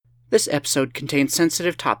This episode contains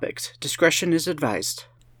sensitive topics. Discretion is advised.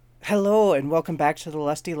 Hello, and welcome back to the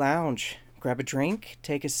Lusty Lounge. Grab a drink,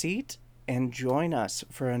 take a seat, and join us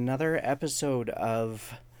for another episode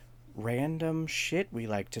of random shit we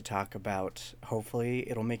like to talk about. Hopefully,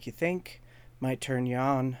 it'll make you think, might turn you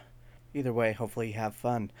on. Either way, hopefully you have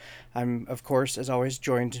fun. I'm, of course, as always,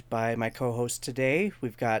 joined by my co-host today.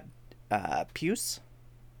 We've got Puce.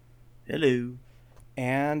 Hello.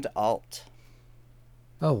 And Alt.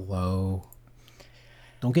 Hello.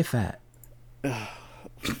 Don't get fat.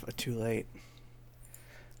 Too late.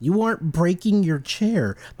 You aren't breaking your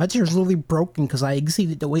chair. My chair's literally broken because I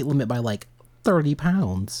exceeded the weight limit by like 30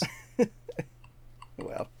 pounds.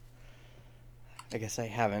 Well, I guess I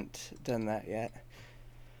haven't done that yet.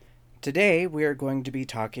 Today, we're going to be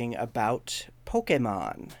talking about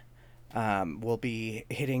Pokemon. We'll be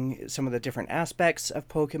hitting some of the different aspects of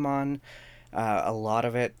Pokemon. A lot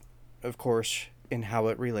of it, of course, in how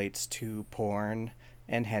it relates to porn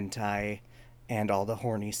and hentai and all the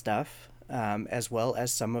horny stuff, as well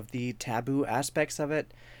as some of the taboo aspects of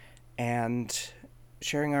it, and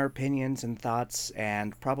sharing our opinions and thoughts,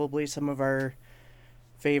 and probably some of our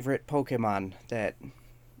favorite Pokemon that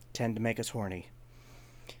tend to make us horny.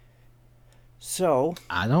 So...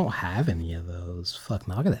 I don't have any of those. Fuck,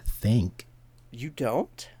 now I gotta think. You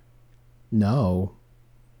don't? No.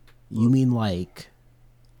 You mean like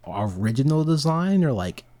original design or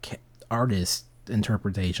like artist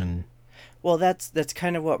interpretation? Well, that's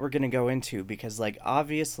kind of what we're going to go into, because like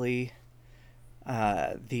obviously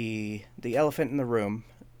the elephant in the room,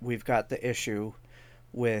 we've got the issue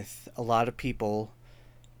with a lot of people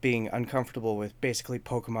being uncomfortable with basically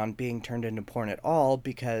Pokemon being turned into porn at all,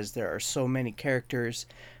 because there are so many characters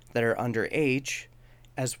that are underage,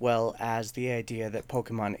 as well as the idea that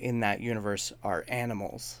Pokemon in that universe are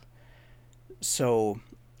animals. So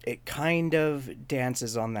it kind of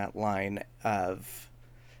dances on that line of,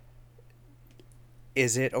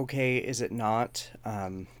 is it okay, is it not?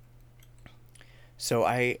 So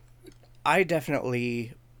I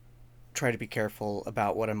definitely try to be careful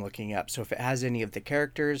about what I'm looking up. So if it has any of the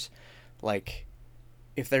characters, like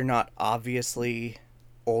if they're not obviously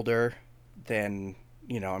older, then,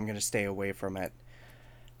 you know, I'm going to stay away from it.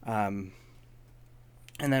 And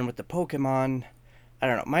then with the Pokemon, I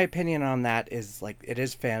don't know. My opinion on that is, like, it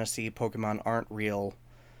is fantasy. Pokemon aren't real.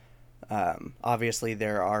 Obviously,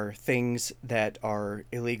 there are things that are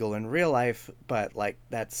illegal in real life, but, like,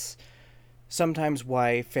 that's sometimes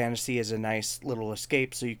why fantasy is a nice little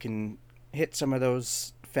escape, so you can hit some of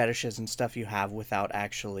those fetishes and stuff you have without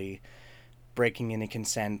actually breaking any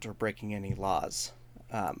consent or breaking any laws.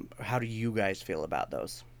 How do you guys feel about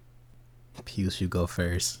those? Puce, you go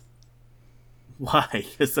first. Why?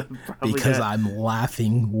 Because I'm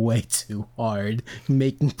laughing way too hard,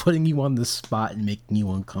 putting you on the spot and making you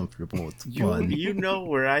uncomfortable. It's fun. You know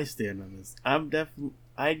where I stand on this.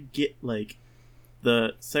 I get like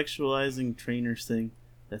the sexualizing trainers thing.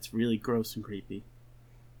 That's really gross and creepy.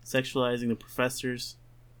 Sexualizing the professors.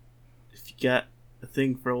 If you got a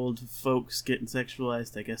thing for old folks getting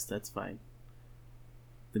sexualized, I guess that's fine.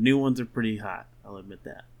 The new ones are pretty hot. I'll admit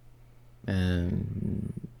that.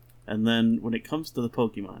 And then when it comes to the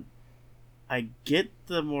Pokemon, I get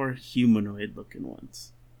the more humanoid looking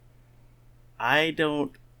ones. I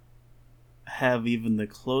don't have even the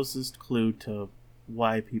closest clue to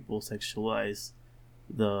why people sexualize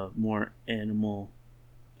the more animal,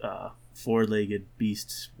 four-legged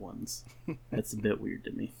beast ones. That's a bit weird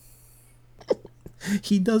to me.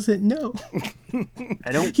 He doesn't know.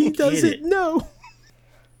 I don't He get doesn't it. know.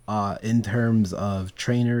 In terms of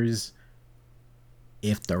trainers,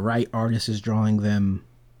 if the right artist is drawing them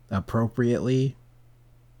appropriately,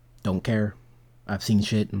 don't care. I've seen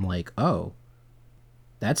shit and like, oh,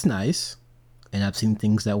 that's nice. And I've seen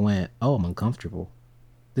things that went, oh, I'm uncomfortable.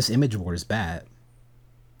 This image board is bad.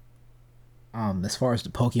 As far as the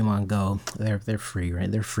Pokemon go, they're free,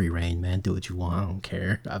 right? They're free reign, man. Do what you want. I don't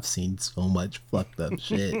care. I've seen so much fucked up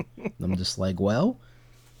shit. And I'm just like, well,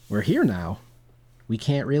 we're here now. We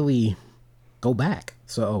can't really go back.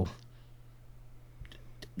 So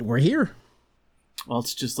we're here. Well,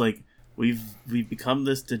 it's just like we've become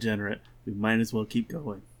this degenerate. We might as well keep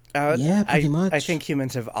going. Yeah, pretty much. I think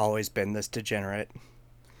humans have always been this degenerate.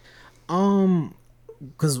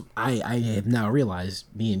 Because I have now realized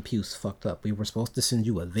me and Puce fucked up. We were supposed to send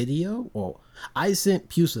you a video. Well, I sent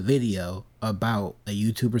Puce a video about a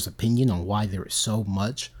YouTuber's opinion on why there is so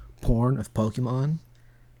much porn of Pokemon.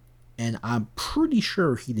 And I'm pretty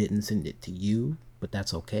sure he didn't send it to you, but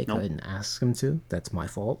that's okay, 'cause I didn't ask him to. That's my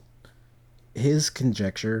fault. His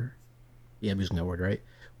conjecture, yeah, I'm using that word right,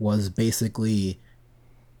 was basically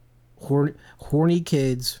horny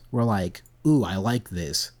kids were like, ooh, I like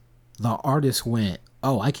this. The artist went,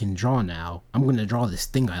 oh, I can draw now. I'm going to draw this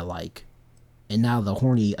thing I like. And now the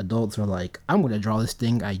horny adults are like, I'm going to draw this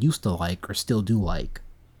thing I used to like or still do like.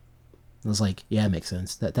 I was like, yeah, it makes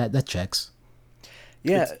sense. That checks.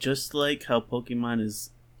 Yeah. It's just like how Pokemon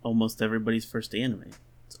is almost everybody's first anime.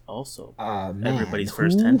 It's also everybody's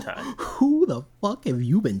first hentai. Who the fuck have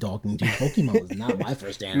you been talking to? Pokemon was not my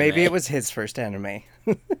first anime. Maybe it was his first anime.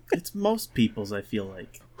 It's most people's, I feel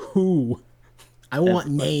like. Who? I want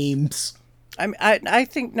names. I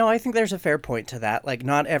think there's a fair point to that. Like,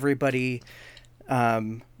 not everybody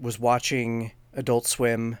was watching Adult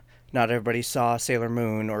Swim. Not everybody saw Sailor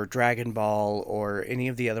Moon or Dragon Ball or any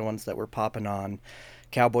of the other ones that were popping on,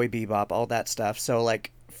 Cowboy Bebop, all that stuff. So,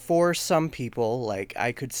 like, for some people, like,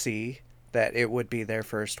 I could see that it would be their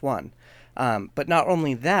first one. But not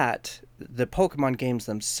only that, the Pokemon games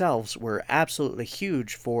themselves were absolutely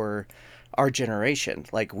huge for our generation.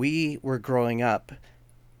 Like, we were growing up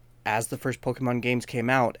as the first Pokemon games came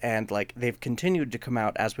out, and, like, they've continued to come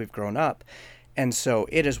out as we've grown up. And so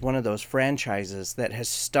it is one of those franchises that has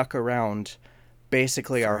stuck around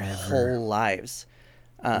basically Forever. Our whole lives.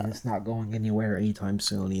 And it's not going anywhere anytime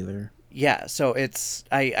soon either. Yeah, so it's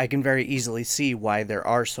I can very easily see why there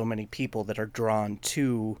are so many people that are drawn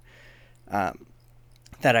to that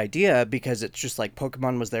idea, because it's just like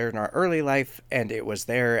Pokemon was there in our early life, and it was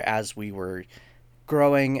there as we were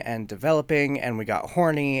growing and developing, and we got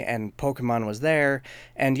horny, and Pokemon was there.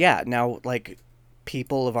 And yeah, now, like,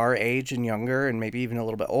 people of our age and younger, and maybe even a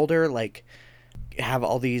little bit older, like, have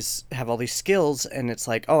all these skills, and it's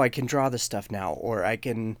like, oh, I can draw this stuff now, or I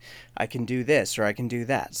can do this, or I can do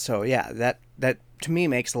that. So yeah, that to me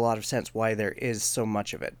makes a lot of sense why there is so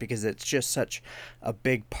much of it, because it's just such a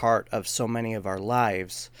big part of so many of our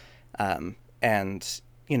lives. And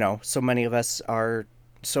you know, so many of us are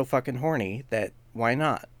so fucking horny that why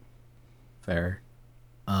not? Fair.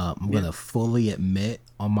 I'm gonna fully admit,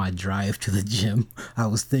 on my drive to the gym, I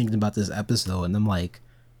was thinking about this episode, and I'm like,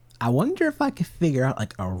 I wonder if I could figure out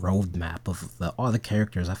like a roadmap of all the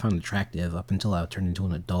characters I found attractive up until I turned into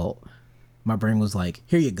an adult. My brain was like,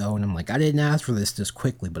 here you go, and I'm like, I didn't ask for this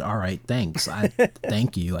quickly, but all right, thanks.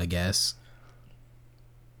 Thank you, I guess.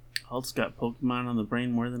 Alt's got Pokemon on the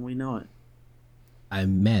brain more than we know it.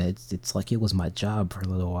 It's like it was my job for a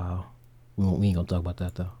little while. We ain't gonna talk about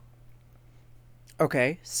that though.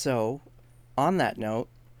 Okay, so on that note,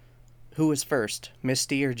 who was first,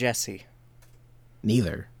 Misty or Jessie?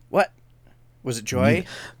 Neither. What? Was it Joy?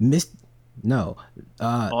 No.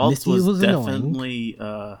 Alt Misty was annoying. definitely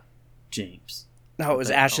James. No, it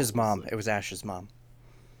was Ash's mom. It was Ash's mom.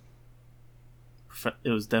 It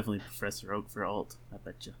was definitely Professor Oak for Alt, I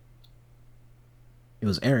bet you. It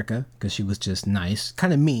was Erica, because she was just nice.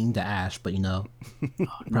 Kind of mean to Ash, but, you know,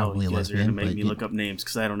 probably you a guys lesbian. are going to make me look up names,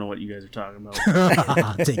 because I don't know what you guys are talking about.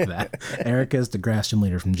 I'll take that. Erica is the grass gym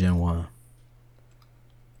leader from Gen 1.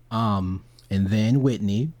 And then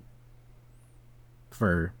Whitney,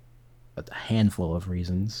 for a handful of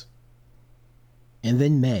reasons. And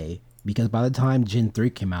then May, because by the time Gen 3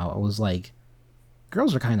 came out, I was like,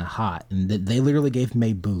 girls are kind of hot. And they literally gave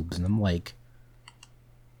May boobs. And I'm like,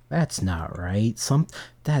 that's not right.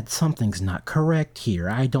 Something's not correct here.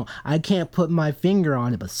 I can't put my finger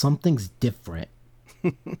on it, but something's different.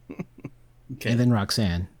 Okay. And then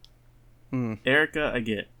Roxanne. Erica, I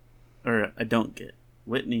get. Or I don't get.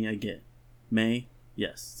 Whitney, I get. May,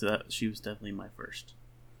 yes. So she was definitely my first.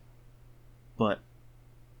 But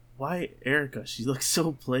why Erica? She looks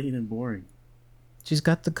so plain and boring. She's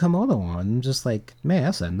got the kimono on. I'm just like, man,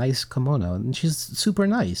 that's a nice kimono. And she's super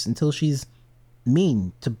nice until she's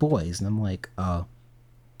mean to boys. And I'm like, oh,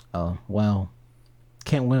 well,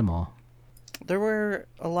 can't win them all. There were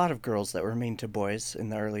a lot of girls that were mean to boys in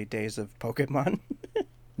the early days of Pokemon.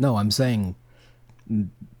 No, I'm saying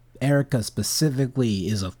Erica specifically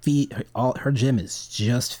is her gym is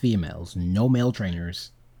just females, no male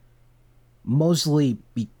trainers. Mostly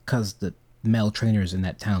because the male trainers in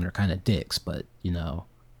that town are kind of dicks, but, you know,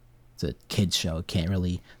 it's a kid's show. Can't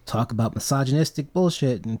really talk about misogynistic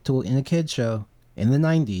bullshit in a kid's show in the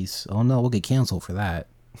 90s. Oh no, we'll get canceled for that.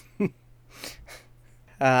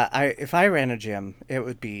 If I ran a gym, it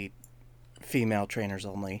would be female trainers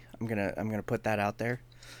only. I'm gonna put that out there.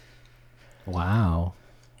 Wow.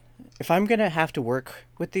 If I'm gonna have to work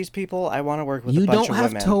with these people, I want to work with a bunch of women. You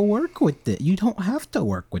don't have to work with it. You don't have to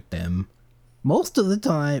work with them. Most of the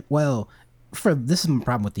time, well, this is my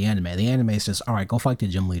problem with the anime. The anime is just, all right, go fight the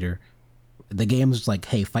gym leader. The game is like,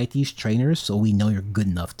 hey, fight these trainers so we know you're good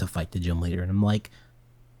enough to fight the gym leader. And I'm like,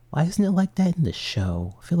 why isn't it like that in the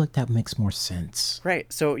show? I feel like that makes more sense.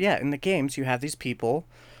 Right. So, yeah, in the games, you have these people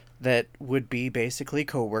that would be basically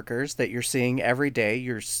coworkers that you're seeing every day.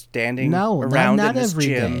 You're standing No, around not in this every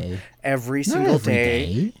gym day. every Not single every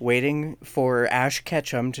day, day. waiting for Ash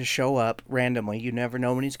Ketchum to show up randomly. You never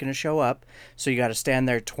know when he's going to show up, so you got to stand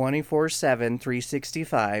there 24/7,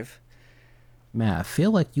 365. Man, I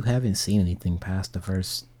feel like you haven't seen anything past the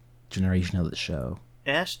first generation of the show.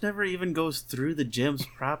 Ash never even goes through the gyms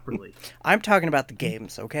properly. I'm talking about the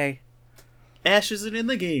games, okay? Ash isn't in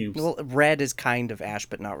the games. Well, Red is kind of Ash,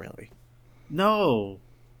 but not really. No.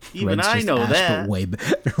 Even Red's I just know Ash, that.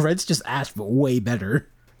 But Red's just Ash, but way better.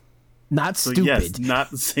 Not So stupid. yes,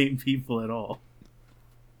 not the same people at all.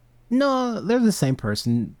 No, they're the same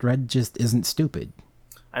person. Red just isn't stupid.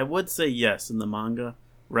 I would say yes, in the manga,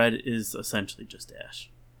 Red is essentially just Ash.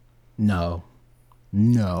 No.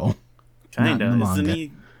 Kinda. Not in the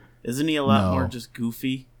manga. Isn't he a lot No. more just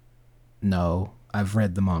goofy? No. I've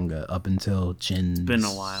read the manga up until Gen... It's been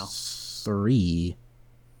a while. 3.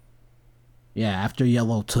 Yeah, after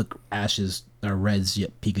Yellow took Ash's or Red's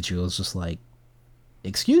Pikachu, it was just like,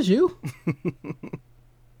 excuse you?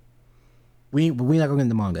 we're not going to get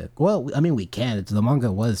the manga. Well, I mean, we can. The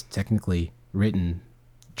manga was technically written,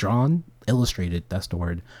 drawn, illustrated, that's the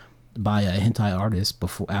word, by a hentai artist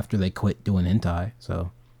after they quit doing hentai.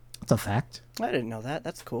 So, it's a fact. I didn't know that.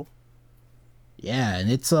 That's cool. Yeah, and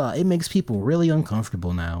it makes people really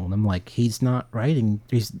uncomfortable now. And I'm like, he's not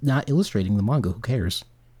illustrating the manga. Who cares?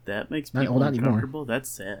 That makes Not people anymore. uncomfortable? That's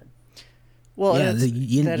sad. Well, Yeah, it's-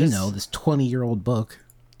 you that is- know, this 20-year-old book.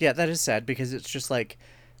 Yeah, that is sad because it's just like,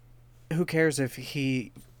 who cares if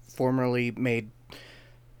he formerly made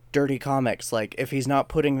dirty comics? Like, if he's not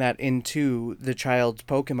putting that into the child's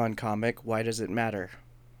Pokemon comic, why does it matter?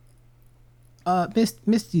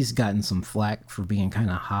 Misty's gotten some flack for being kind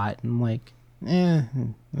of hot. And I'm like,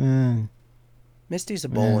 Misty's a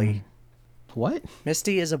bully. what?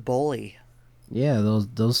 Misty is a bully. Yeah, those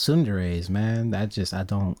tsunderes, man. I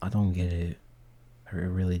don't get it. I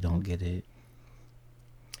really don't get it.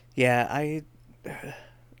 Yeah, I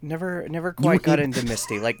never quite got into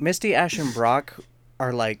Misty. Like, Misty, Ash, and Brock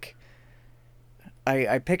are like,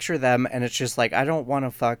 I picture them, and it's just like, I don't want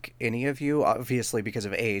to fuck any of you, obviously because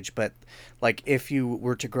of age, but like, if you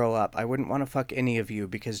were to grow up, I wouldn't want to fuck any of you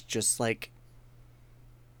because just like,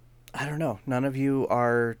 I don't know, none of you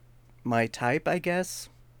are my type, I guess.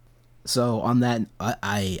 So on that,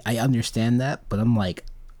 I understand that, but I'm like,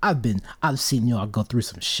 I've seen y'all go through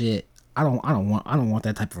some shit. I don't want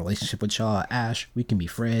that type of relationship with y'all. Ash, we can be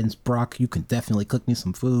friends. Brock, you can definitely cook me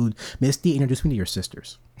some food. Misty, introduce me to your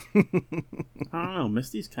sisters. I don't know.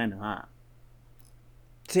 Misty's kind of hot.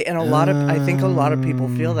 See, and I think a lot of people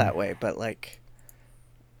feel that way, but like,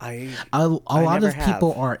 A lot never of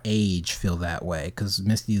people have. our age feel that way because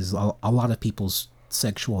Misty is a lot of people's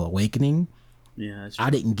sexual awakening. Yeah, that's I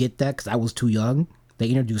didn't get that because I was too young. They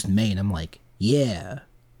introduced May, and I'm like, yeah,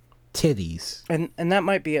 titties. And that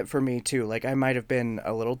might be it for me too. Like, I might have been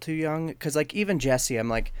a little too young because like even Jessie, I'm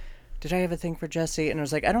like, did I have a thing for Jessie? And I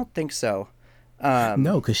was like, I don't think so.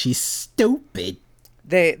 No, because she's stupid.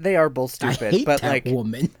 They are both stupid, I hate but that like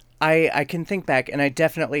woman. I can think back, and I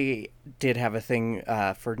definitely did have a thing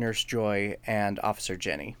for Nurse Joy and Officer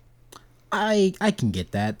Jenny. I can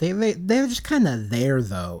get that. They're just kind of there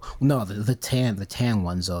though. No, the tan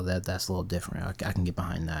ones though that's a little different. I can get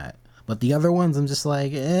behind that. But the other ones, I'm just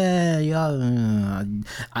like, y'all.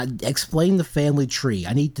 I explain the family tree.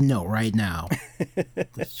 I need to know right now,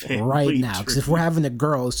 right now. Because if we're having a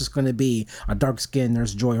girl, it's just going to be a dark skinned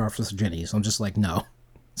Nurse Joy or Officer Jenny. So I'm just like, no,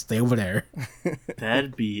 stay over there.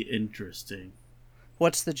 That'd be interesting.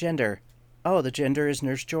 What's the gender? Oh, the gender is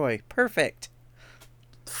Nurse Joy. Perfect.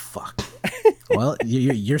 Fuck. Well,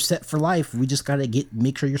 you're set for life. We just gotta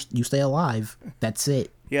make sure you stay alive. That's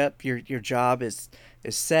it. Yep, your job is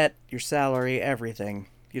set, your salary, everything.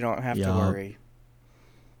 You don't have to Yup. worry.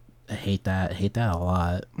 I hate that. I hate that a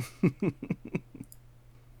lot.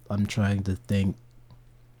 I'm trying to think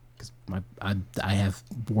because I have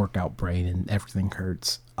workout brain and everything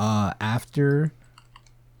hurts. After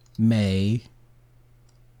May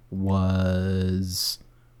was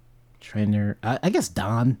trainer. I guess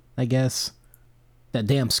Don. I guess that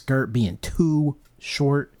damn skirt being too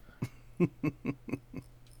short.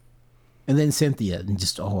 And then Cynthia, and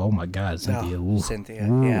just oh my god, Cynthia! Oh, Cynthia,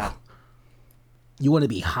 yeah. You want to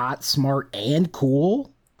be hot, smart, and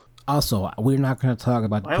cool. Also, we're not going to talk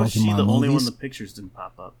about Why the was she Pokemon the only one movies. the pictures didn't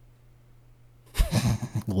pop up?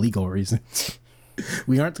 Legal reasons.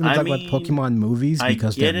 We aren't going to I talk about mean, Pokemon movies I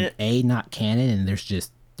because get they're it. not canon, and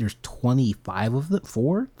there's 25 of them.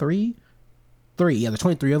 3. Yeah, there's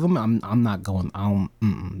 23 of them. I'm not going. I'm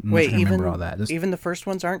not Wait, gonna remember all that. even the first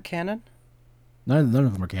ones aren't canon? None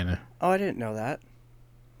of them are canon. Oh, I didn't know that.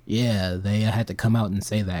 Yeah, they had to come out and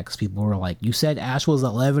say that because people were like, "You said Ash was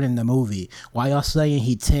 11 in the movie. Why y'all saying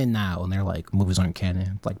he 10 now?" And they're like, "Movies aren't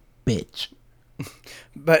canon." It's like, bitch.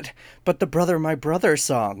 But the Brother My Brother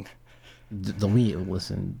song. The we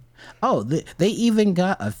listen. Oh, they even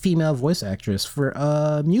got a female voice actress for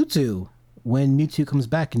Mewtwo when Mewtwo comes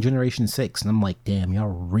back in Generation 6, and I'm like, damn, y'all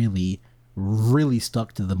really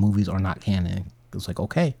stuck to the movies are not canon. It's like,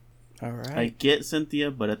 okay. All right. I get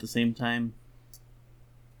Cynthia, but at the same time,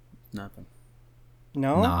 nothing.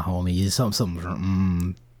 No? Nah, homie, it's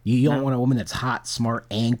something. You don't want a woman that's hot, smart,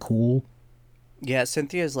 and cool. Yeah,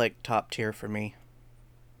 Cynthia's like top tier for me.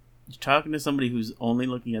 You're talking to somebody who's only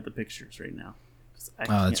looking at the pictures right now.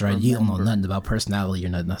 Oh, that's right. You don't know nothing about personality or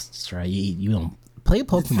nothing. That's right. You don't play a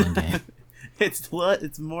Pokemon game.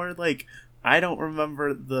 It's more like I don't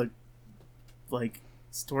remember the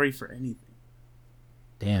story for anything.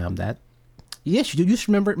 Damn that. Yes, you do. You just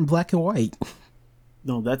remember it in black and white.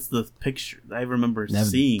 No, that's the picture. I remember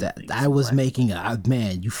seeing things. I was making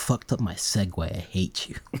man. You fucked up my segue. I hate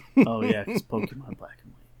you. Oh yeah, it's Pokemon Black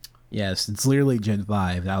and White. Yes, it's literally Gen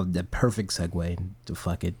 5. The perfect segue to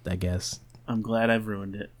fuck it, I guess. I'm glad I've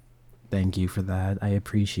ruined it. Thank you for that. I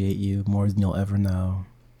appreciate you more than you'll ever know.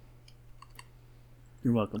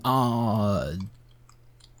 You're welcome.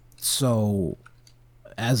 So,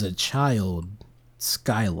 as a child,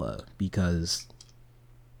 Skyla, because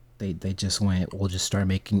they just went, we'll just start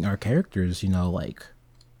making our characters, like,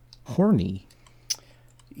 horny.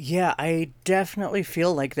 Yeah, I definitely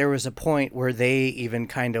feel like there was a point where they even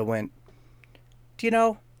kind of went,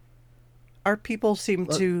 our people seem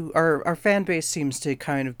to, our fan base seems to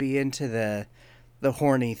kind of be into the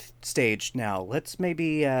horny stage now. Let's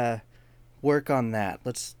maybe work on that.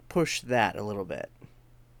 Let's push that a little bit.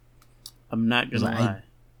 I'm not gonna lie.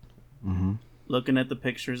 Mm-hmm. Looking at the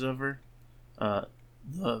pictures of her,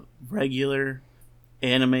 the regular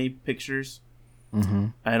anime pictures,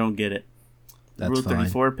 I don't get it. The That's Rule fine.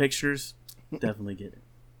 34 pictures, definitely get it.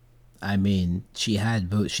 I mean, she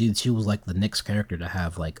was like the next character to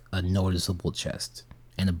have like a noticeable chest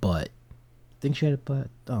and a butt. I think she had a butt.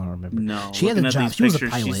 I don't remember. No, she had a job. She was a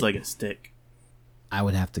pilot. She's like a stick. I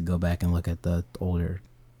would have to go back and look at the older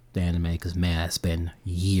anime because man, it's been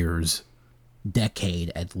years,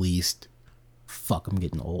 decade at least. Fuck, I'm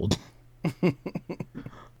getting old.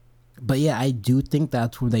 But yeah, I do think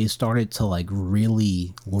that's where they started to like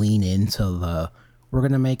really lean into we're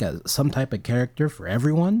gonna make some type of character for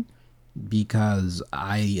everyone, because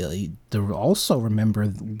I also remember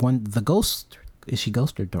the Ghost. Is she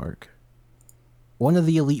Ghost or Dark? One of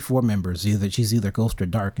the Elite Four members, she's either Ghost or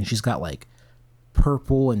Dark, and she's got like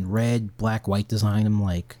purple and red, black, white design. I'm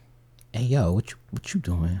like, hey yo, what you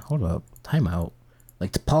doing? Hold up, time out.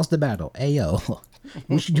 Like, to pause the battle. Hey yo,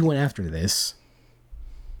 what you doing after this?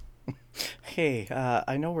 Hey,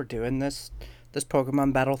 I know we're doing this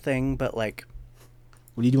Pokemon battle thing, but like,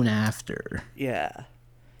 what are you doing after? Yeah,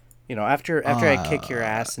 after I kick your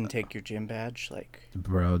ass and take your gym badge, like,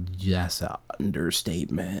 bro, that's an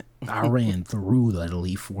understatement. I ran through that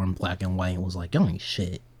Elite Four in black and white and was like, y'all ain't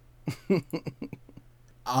shit.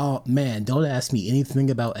 Oh man, don't ask me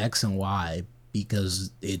anything about X and Y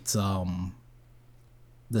because it's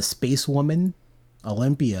the space woman,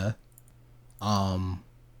 Olympia,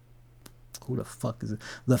 who the fuck is it?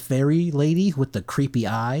 The fairy lady with the creepy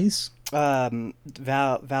eyes.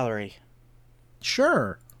 Valerie.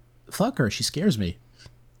 Sure, fuck her. She scares me.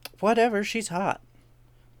 Whatever, she's hot.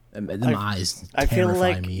 Them eyes I feel terrify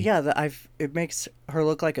like me. it makes her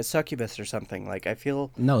look like a succubus or something. Like, I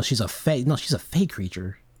feel. No, she's a fey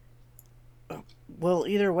creature. Well,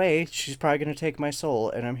 either way, she's probably gonna take my soul,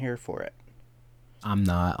 and I'm here for it. I'm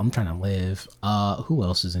not. I'm trying to live. Who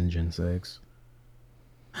else is in Gen 6?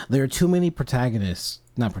 There are too many not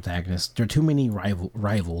protagonists. There are too many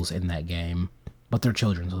rivals in that game, but they're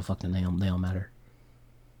children, so fucking they don't matter.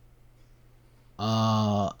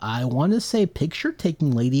 I want to say picture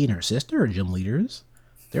taking lady and her sister are gym leaders.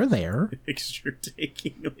 They're there. Picture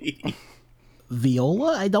taking lady.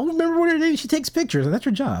 Viola, I don't remember what her name. She takes pictures, and that's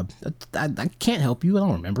her job. I can't help you. I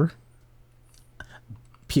don't remember.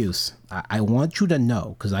 Puce, I want you to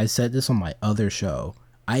know, because I said this on my other show,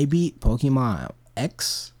 I beat Pokemon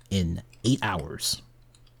X in 8 hours.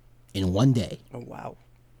 In one day. Oh, wow.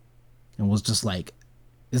 And was just like,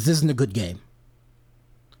 this isn't a good game.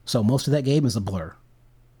 So most of that game is a blur.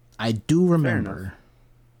 I do remember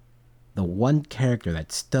the one character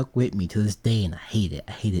that stuck with me to this day, and I hate it.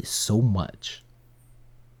 I hate it so much.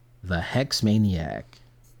 The Hex Maniac.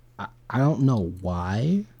 I don't know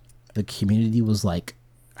why the community was like,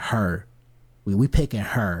 her. We picking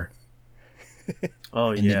her.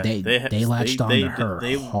 Oh And yeah, they latched on to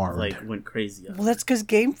her hard. like went crazy on Well, that's because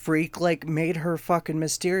Game Freak like made her fucking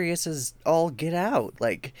mysterious as all get out.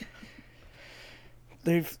 Like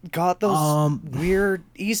they've got those weird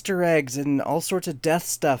Easter eggs and all sorts of death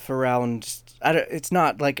stuff around. It's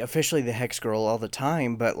not like officially the Hex Girl all the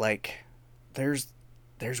time, but like there's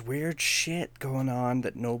weird shit going on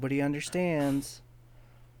that nobody understands.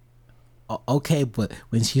 Okay, but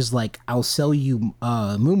when she's like, "I'll sell you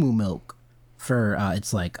moo moo milk for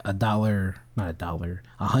it's like $1, not $1,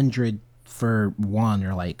 100 for one,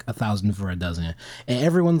 or like 1,000 for a dozen," and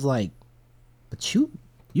everyone's like, "But you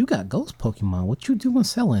got ghost Pokemon. What you doing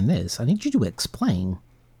selling this? I need you to explain.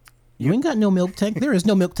 You ain't got no milk tank. There is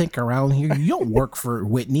no milk tank around here. You don't work for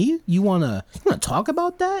Whitney. You wanna talk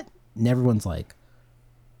about that?" And everyone's like,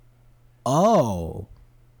 "Oh,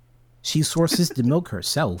 she sources the milk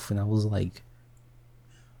herself." And I was like,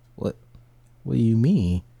 what do you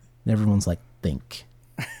mean? And everyone's like, think.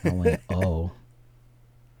 And I went, oh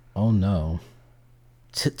no.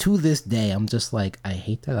 To this day, I'm just like, I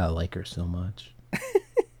hate that I like her so much.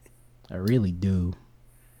 I really do.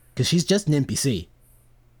 Because she's just an NPC.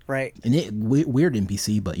 Right. And weird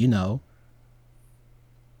NPC, but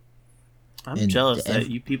I'm jealous that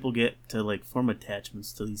you people get to like form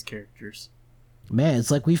attachments to these characters. Man,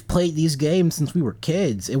 it's like we've played these games since we were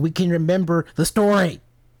kids, and we can remember the story.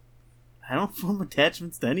 I don't form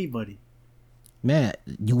attachments to anybody. Man,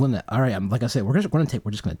 you wanna? All right, like I said, we're just gonna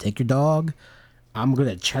take your dog. I'm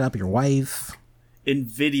gonna chat up your wife. In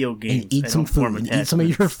video games, and eat some food. And eat some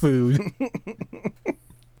of your food.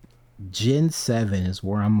 Gen 7 is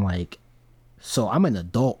where I'm like, so I'm an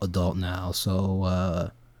adult now.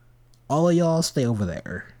 So all of y'all stay over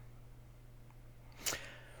there.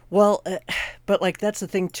 Well, but like that's the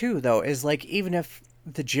thing too, though, is like even if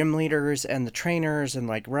the gym leaders and the trainers and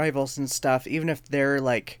like rivals and stuff, even if they're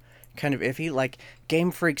like kind of iffy, like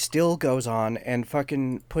Game Freak still goes on and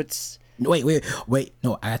fucking puts. Wait!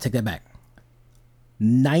 No, I gotta take that back.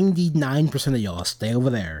 99% of y'all stay over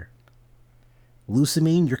there.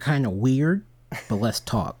 Lusamine, you're kind of weird, but let's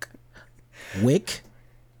talk. Wick,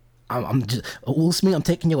 I'm just Lusamine. I'm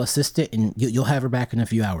taking your assistant, and you'll have her back in a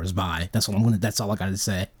few hours. Bye. That's all I gotta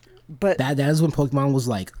say. But that is when Pokemon was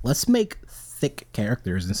like, let's make thick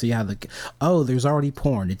characters and see how there's already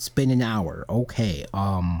porn. It's been an hour. Okay.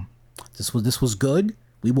 This was good.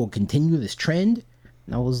 We will continue this trend.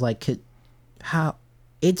 And I was like, how?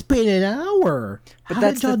 It's been an hour. But how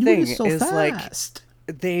that's did y'all the do thing this so is fast?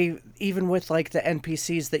 like they even with like the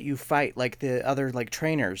NPCs that you fight, like the other like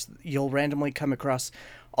trainers, you'll randomly come across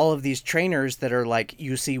all of these trainers that are like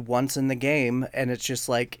you see once in the game, and it's just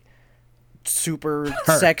like super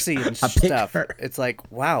sexy and stuff. It's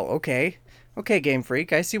like, wow, okay, Game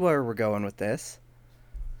Freak, I see where we're going with this.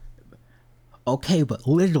 Okay, but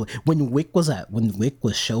literally, when Wick was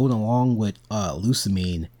shown along with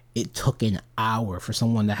Lusamine, it took an hour for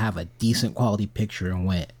someone to have a decent quality picture and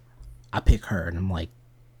went, I pick her, and I'm like,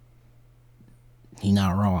 he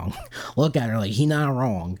not wrong. Look at her like he not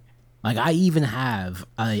wrong. Like, I even have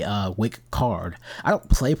a Wick card. I don't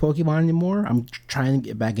play Pokemon anymore. I'm trying to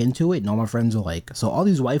get back into it, and all my friends are like, so all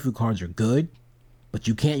these waifu cards are good, but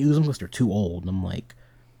you can't use them because they're too old. And I'm like,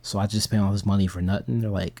 so I just spent all this money for nothing? They're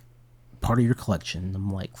like, part of your collection. And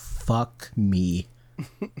I'm like, fuck me.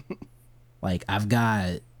 Like, I've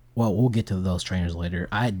got, well, we'll get to those trainers later.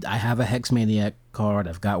 I have a Hex Maniac card.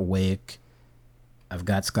 I've got Wick. I've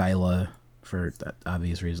got Skyla for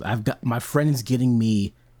obvious reasons. I've got, my friend's getting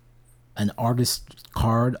me an artist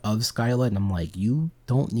card of Skyla, and I'm like, you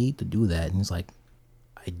don't need to do that. And he's like,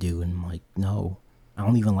 I do. And I'm like, no, I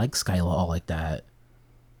don't even like Skyla all like that.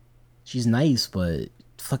 She's nice, but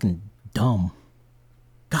fucking dumb.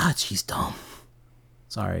 God, she's dumb.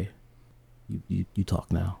 Sorry. You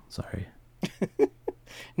talk now. Sorry.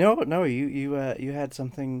 No, you had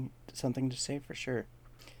something to say for sure.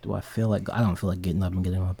 Do I feel like, I don't feel like getting up and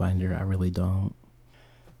getting my binder. I really don't.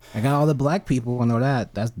 I got all the black people. I know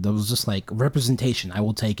that. That was just like representation. I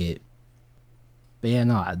will take it. But yeah,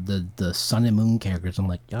 no, the Sun and Moon characters, I'm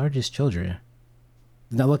like, y'all are just children.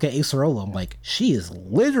 Then I look at Acerola, I'm like, she is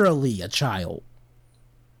literally a child.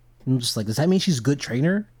 I'm just like, does that mean she's a good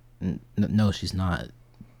trainer? No, she's not.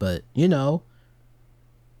 But, you know,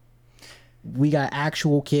 we got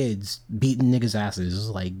actual kids beating niggas' asses.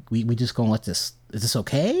 Like, we just gonna let this, is this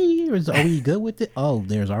okay? Or are we good with it? Oh,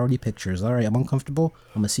 there's already pictures. All right, I'm uncomfortable.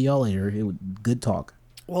 I'm gonna see y'all later. Good talk.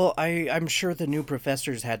 Well, I'm sure the new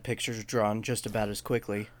professors had pictures drawn just about as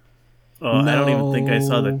quickly. Oh, No. I don't even think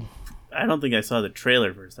I don't think I saw the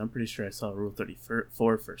trailer first. I'm pretty sure I saw Rule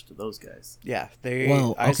 34 first of those guys. Yeah,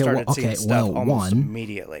 I started seeing stuff almost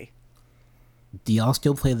immediately. Do y'all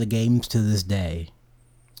still play the games to this day?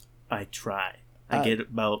 I try. I get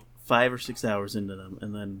about 5 or 6 hours into them,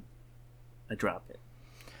 and then I drop it.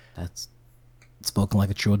 That's spoken like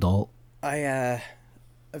a true adult. I've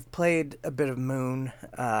played a bit of Moon.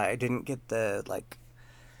 I didn't get the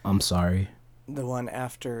I'm sorry. the one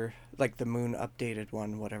after the Moon updated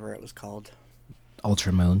one, whatever it was called.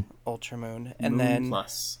 Ultra Moon. Ultra Moon. And Moon then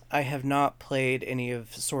Plus. I have not played any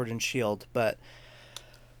of Sword and Shield, but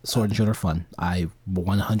Sword and Shield are fun. I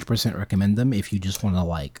 100% recommend them if you just want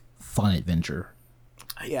to fun adventure.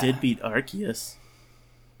 I did beat Arceus.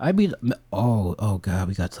 I beat. Oh god,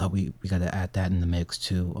 we got to add that in the mix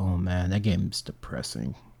too. Oh man, that game's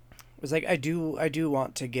depressing. it was I do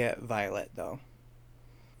want to get Violet though.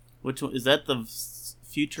 Which one is that? The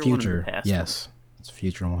future one or the past yes, it's a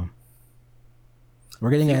future one. We're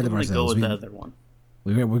getting ahead of ourselves. Go with the other one.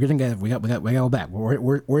 We're getting ahead. We got to go back.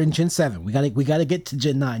 We're in Gen 7. We got to get to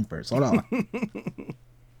Gen 9 first. Hold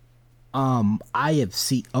on. I have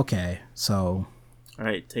seen. Okay, so. All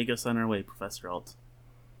right, take us on our way, Professor Alt.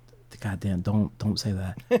 Goddamn! Don't say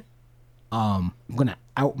that. I'm gonna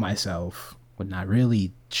out myself when I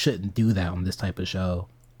really shouldn't do that on this type of show.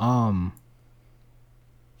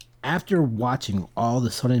 After watching all the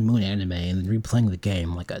Sun and Moon anime and then replaying the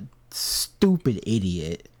game like a stupid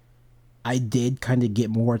idiot, I did kind of get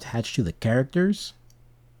more attached to the characters,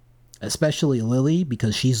 especially Lily,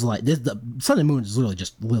 because she's like this. The Sun and Moon is literally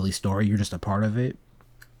just Lily's story. You're just a part of it.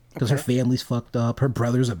 Because her family's fucked up. Her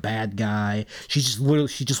brother's a bad guy. She just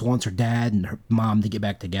wants her dad and her mom to get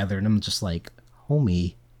back together. And I'm just like,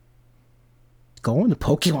 homie, go on a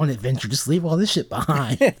Pokemon adventure. Just leave all this shit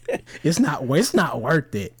behind. It's not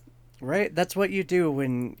worth it. Right? That's what you do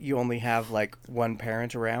when you only have one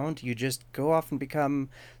parent around. You just go off and become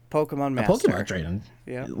Pokemon master. A Pokemon trainer.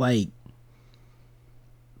 Yeah.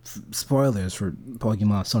 Spoilers for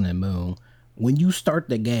Pokemon Sun and Moon. When you start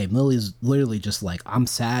the game, Lily's literally just like, I'm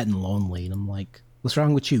sad and lonely. And I'm like, what's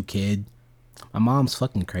wrong with you, kid? My mom's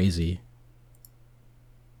fucking crazy.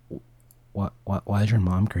 Why is your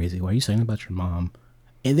mom crazy? What are you saying about your mom?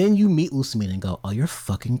 And then you meet Lusty and go, oh, you're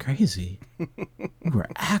fucking crazy. You were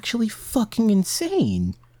actually fucking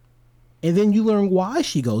insane. And then you learn why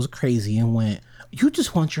she goes crazy and went, you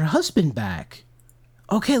just want your husband back.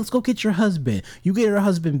 Okay, let's go get your husband. You get her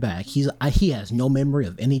husband back. He has no memory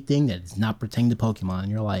of anything that is not pertaining to Pokemon.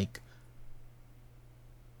 And you're like,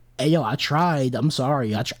 hey, yo, I tried. I'm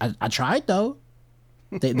sorry. I tried, though.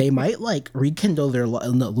 They might, rekindle their...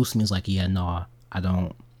 No, Lucian's like, yeah, no, I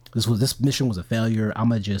don't. This mission was a failure. I'm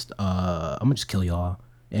gonna just kill y'all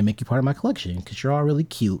and make you part of my collection because you're all really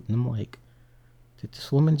cute. And I'm like, did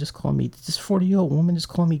this 40-year-old woman just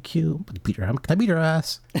call me cute? Can I beat her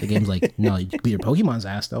ass? The game's like, no, you can beat her Pokemon's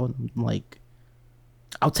ass, though. And I'm like,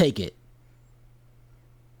 I'll take it.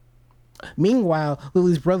 Meanwhile,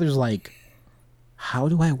 Lily's brother's like, how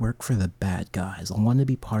do I work for the bad guys? I want to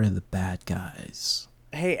be part of the bad guys.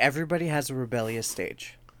 Hey, everybody has a rebellious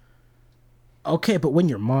stage. Okay, but when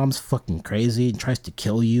your mom's fucking crazy and tries to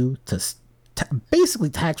kill you to basically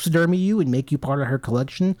taxidermy you and make you part of her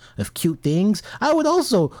collection of cute things, I would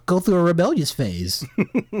also go through a rebellious phase.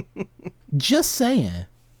 Just saying.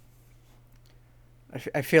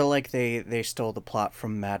 I feel like they stole the plot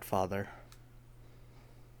from Mad Father.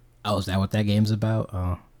 Oh, is that what that game's about?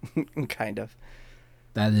 Oh. Kind of.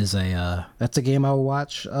 That's a game I'll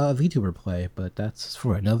watch a VTuber play, but that's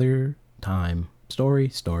for another time.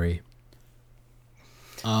 Story.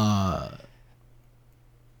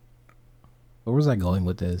 Where was I going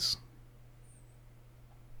with this?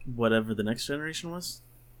 Whatever the next generation was?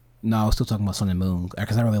 No, I was still talking about Sun and Moon,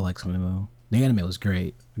 because I really like Sun and Moon. The anime was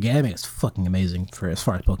great. The anime is fucking amazing for as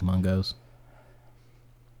far as Pokemon goes.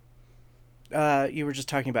 You were just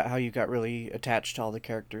talking about how you got really attached to all the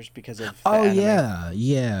characters because of the anime.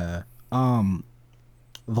 Yeah. The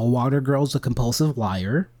water girl's a compulsive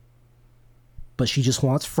liar, but she just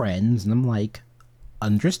wants friends, and I'm like,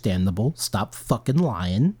 understandable. Stop fucking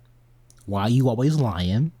lying. Why are you always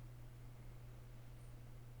lying?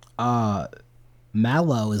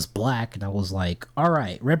 Mallow is black, and I was like,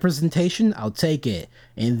 alright, representation, I'll take it.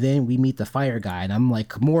 And then we meet the fire guy, and I'm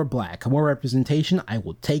like, more black, more representation, I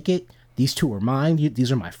will take it. These two are mine.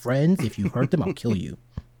 These are my friends. If you hurt them, I'll kill you.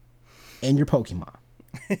 And your Pokemon.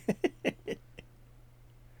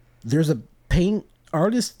 There's a paint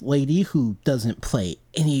artist lady who doesn't play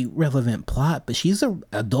any relevant plot, but she's an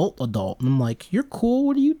adult. And I'm like, you're cool.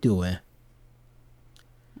 What are you doing?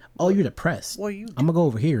 Oh, you're depressed. I'm going to go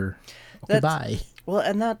over here. Okay, bye. Well,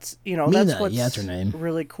 and that's, Mina, that's what's that's her name.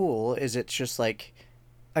 Really cool is it's just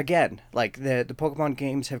again, the Pokemon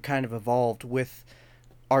games have kind of evolved with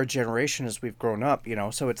our generation as we've grown up, you know?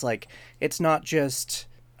 So it's like, it's not just,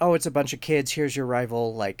 oh, it's a bunch of kids, here's your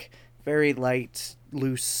rival, like, very light,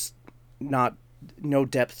 loose, no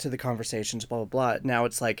depth to the conversations, blah, blah, blah. Now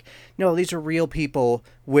it's like, no, these are real people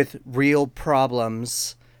with real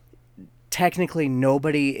problems. Technically,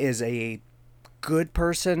 nobody is a good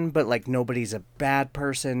person, but, like, nobody's a bad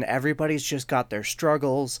person. Everybody's just got their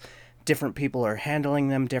struggles. Different people are handling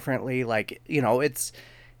them differently. Like, you know, it's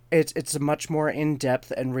a much more in-depth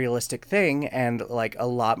and realistic thing, and, like, a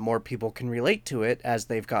lot more people can relate to it as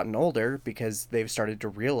they've gotten older, because they've started to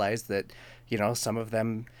realize that, you know, some of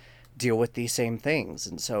them deal with these same things.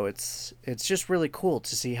 And so it's just really cool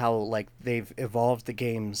to see how, like, they've evolved the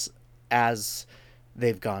games as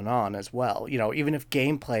they've gone on as well. You know, even if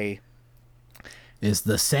gameplay is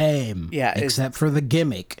the same, except for the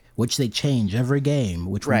gimmick, which they change every game,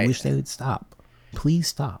 which we wish they would stop. Please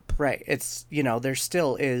stop. Right. It's, you know, there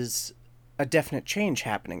still is a definite change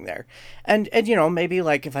happening there. And you know, maybe,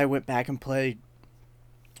 like, if I went back and played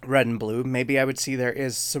Red and Blue, maybe I would see there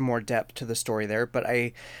is some more depth to the story there, but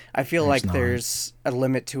I feel like there's a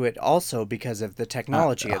limit to it also because of the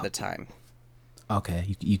technology at the time.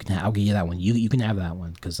 Okay, you can. I'll give you that one. You can have that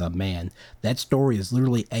one, because man, that story is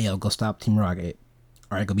literally, hey, I'll go stop Team Rocket.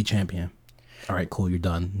 All right, go be champion. All right, cool, you're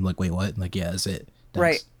done. I'm like, wait, what? Like, yeah, that's it. Thanks.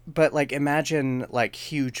 Right, but, like, imagine, like,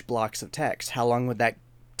 huge blocks of text. How long would that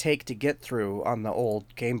take to get through on the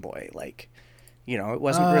old Game Boy? Like, you know, it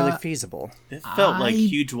wasn't really feasible. It felt like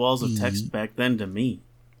huge walls of text back then to me.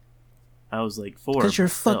 I was like 4. Because you're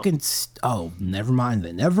fucking... Oh, never mind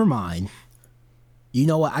then. Never mind. You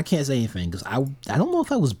know what? I can't say anything, because I don't know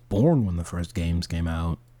if I was born when the first games came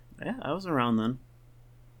out. Yeah, I was around then.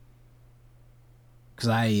 Because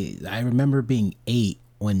I remember being 8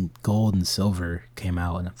 when Gold and Silver came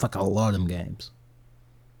out, and I love them games.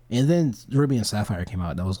 And then Ruby and Sapphire came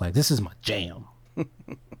out, and I was like, this is my jam.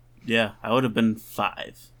 Yeah, I would have been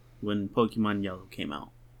 5 when Pokemon Yellow came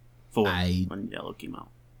out. 4 when Yellow came out.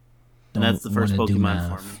 And that's the first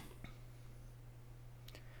Pokemon for me.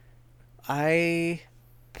 I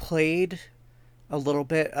played a little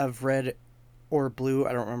bit of Red or Blue,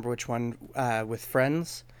 I don't remember which one, with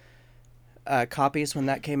friends. Copies when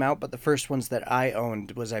that came out, but the first ones that I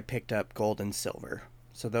owned was I picked up Gold and Silver.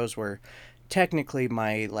 So those were technically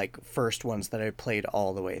my, like, first ones that I played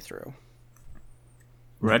all the way through.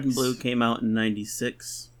 Red and Blue came out in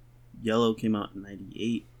 96. Yellow came out in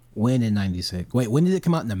 98. When in 96? Wait, when did it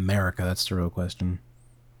come out in America? That's the real question.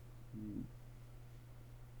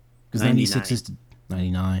 Because 96 is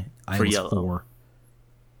 99. I was Yellow. 4.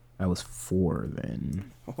 I was 4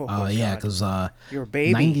 then. Oh, yeah, because you're a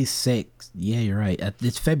baby. 96. Yeah, you're right.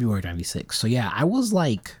 It's February 96. So yeah, I was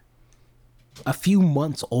like a few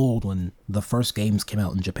months old when the first games came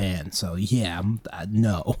out in Japan. So yeah,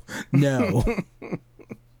 no,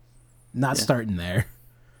 not starting there.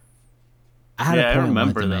 I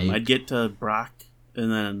remember them. I'd get to Brock,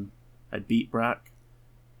 and then I'd beat Brock,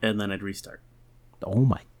 and then I'd restart. Oh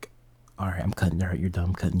my! All right, I'm cutting. All right, you're done.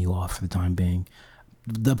 I'm cutting you off for the time being.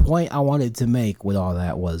 The point I wanted to make with all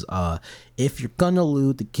that was, if you're gonna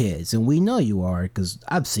lure the kids, and we know you are, because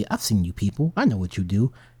I've seen you people. I know what you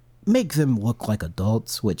do. Make them look like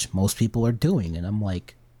adults, which most people are doing, and I'm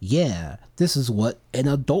like, yeah, this is what an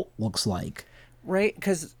adult looks like. Right?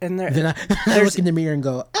 Because then I look in the mirror and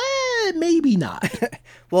go, maybe not.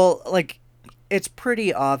 Well, like, it's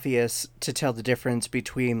pretty obvious to tell the difference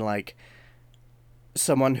between, like,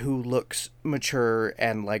 someone who looks mature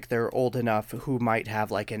and, like, they're old enough who might have,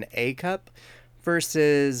 like, an A cup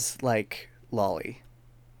versus, like, Lolly.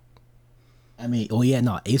 I mean, well, yeah,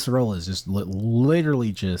 no, Acerola is just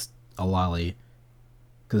literally just a lolly.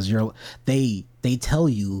 Because they tell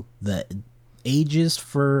you that ages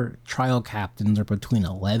for trial captains are between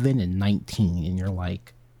 11 and 19, and you're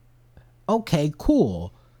like, okay,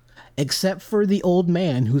 cool. Except for the old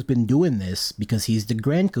man who's been doing this because he's the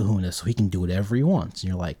Grand Kahuna, so he can do whatever he wants. And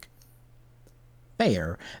you're like,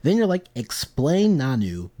 fair. Then you're like, explain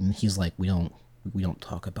Nanu, and he's like, we don't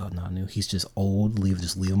talk about Nanu. He's just old.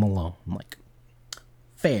 Just leave him alone. I'm like,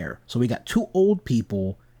 fair. So we got 2 old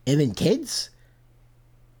people and then kids.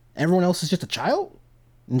 Everyone else is just a child.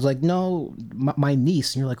 And he's like, no, my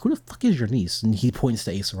niece. And you're like, who the fuck is your niece? And he points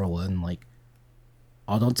to Acerola and like,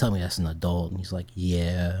 oh, don't tell me that's an adult. And he's like,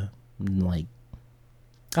 yeah. And like,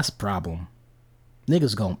 that's a problem.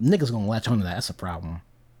 Niggas gonna latch onto that. That's a problem.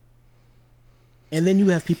 And then you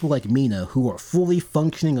have people like Mina who are fully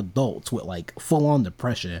functioning adults with like full on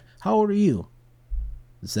depression. How old are you?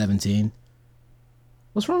 17.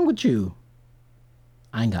 What's wrong with you?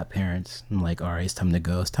 I ain't got parents. I'm like, all right, it's time to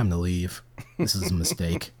go. It's time to leave. This is a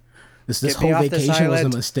mistake. This whole vacation was a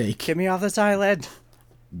mistake. Get me off this island.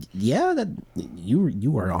 Yeah, that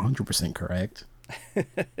you are 100% correct.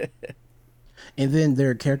 And then there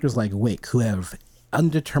are characters like Wick who have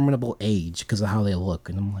undeterminable age because of how they look,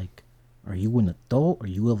 and I'm like, are you an adult? Are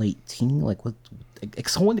you a late teen? Like, what?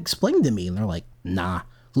 Someone explained to me, and they're like, nah,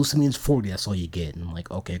 Lucy means 40. That's all you get. And I'm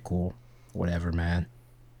like, okay, cool, whatever, man.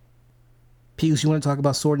 Pius, you want to talk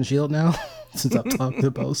about Sword and Shield now? Since I've talked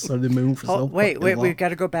about Sun and Moon for so wait, long. we've got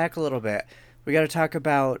to go back a little bit. We got to talk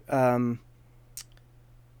about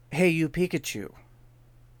Hey You Pikachu.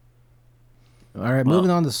 All right,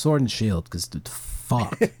 moving on to Sword and Shield, because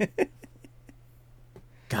fuck.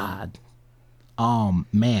 God.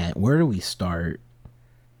 Man, where do we start?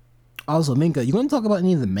 Also, Minka, you want to talk about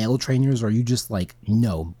any of the male trainers, or are you just like,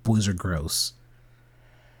 no, boys are gross?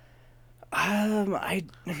 I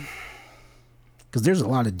Because there's a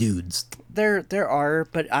lot of dudes. there are,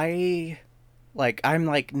 but I'm like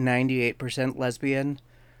 98% lesbian,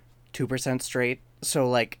 2% straight. So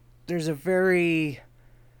like, there's a very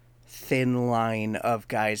thin line of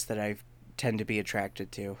guys that I tend to be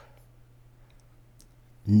attracted to.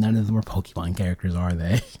 None of them are Pokemon characters, are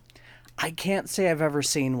they? I can't say I've ever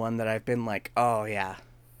seen one that I've been like, oh yeah.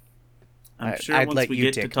 I'm sure I'd once let we you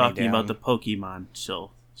get to dick me talking about down. the Pokemon,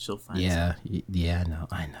 she'll find Yeah, yeah,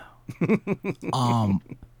 I know.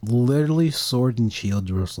 Literally, Sword and Shield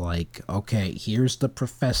was like, okay, here's the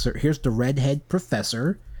professor, here's the redhead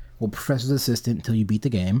professor, well, professor's assistant until you beat the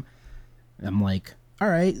game. And I'm like, all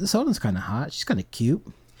right, Soda's kind of hot, she's kind of cute.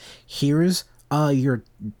 Here's your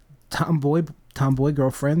tomboy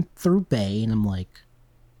girlfriend through Bay, and I'm like,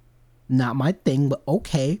 not my thing, but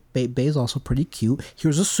okay. Bay's also pretty cute.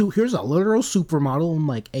 Here's a literal supermodel. I'm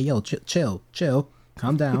like, hey yo, chill,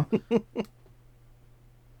 calm down.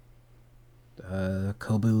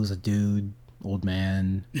 Kobu's a dude, old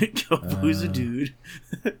man. Kobu's a dude.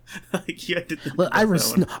 Like, you had to think Look, about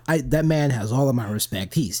that one. that man has all of my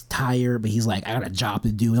respect. He's tired, but he's like, I got a job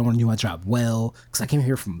to do. I want to do my job well because I came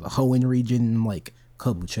here from the Hoenn region. And I'm like,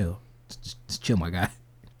 Kobu, chill, just chill, my guy.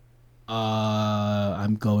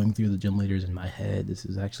 I'm going through the gym leaders in my head. This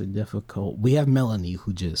is actually difficult. We have Melanie,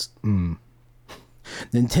 who just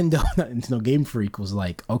Nintendo Game Freak was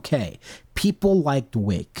like, okay, people liked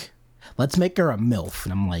Wick. Let's make her a MILF.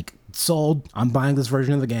 And I'm like, sold. I'm buying this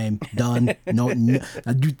version of the game. Done. No,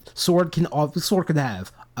 Sword can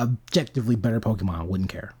have objectively better Pokemon. I wouldn't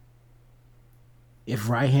care. If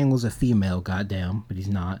Raihan was a female, goddamn, but he's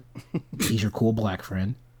not. He's your cool black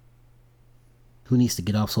friend who needs to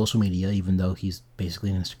get off social media, even though he's basically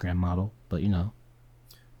an Instagram model. But you know.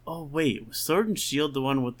 Oh wait, was Sword and Shield the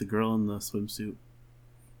one with the girl in the swimsuit?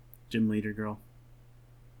 Gym leader girl,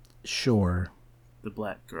 Sure. the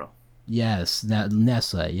black girl. Yes, that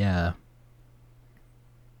Nessa. Yeah.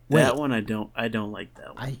 That Wait. one I don't like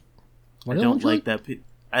that one. I don't like that.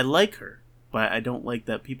 I like her, but I don't like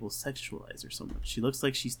that people sexualize her so much. She looks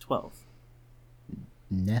like she's 12.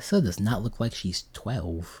 Nessa does not look like she's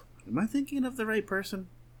 12. Am I thinking of the right person?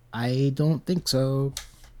 I don't think so,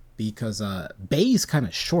 because Bay's kind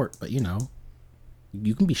of short, but you know,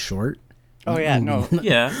 you can be short. Oh yeah, no.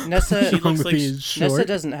 Yeah, Nessa, she looks like Nessa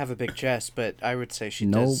doesn't have a big chest, but I would say she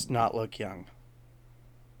does not look young.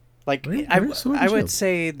 Like, I would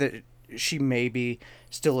say that she maybe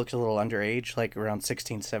still looks a little underage, like around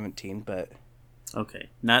 16, 17, but... Okay,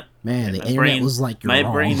 not... Man, the my internet brain, was like, you're my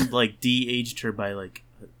wrong. brain, like, de-aged her by, like,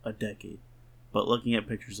 a decade. But looking at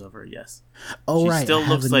pictures of her, yes. Oh, she right. still I have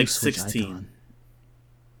looks a new like Switch 16. icon.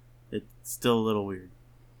 It's still a little weird.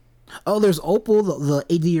 Oh, there's Opal, the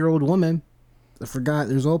 80-year-old woman. I forgot.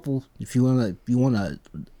 There's Opal. If you wanna,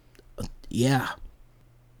 yeah.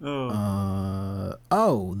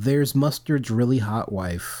 Oh. There's Mustard's really hot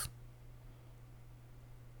wife.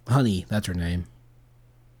 Honey, that's her name.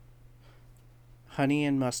 Honey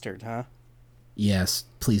and Mustard, huh? Yes,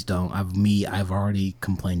 please don't. I've already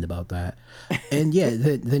complained about that. And yeah,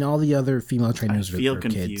 then all the other female trainers I feel are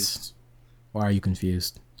confused. kids. Why are you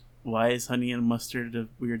confused? Why is Honey and Mustard a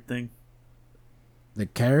weird thing? The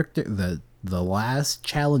character, the last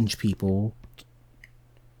challenge people,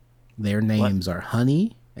 their names are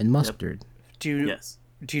Honey and Mustard. Yes.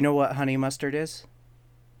 Do you know what Honey Mustard is?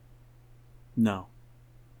 No.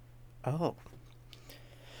 Oh.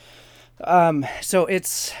 So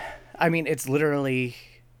it's literally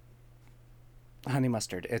honey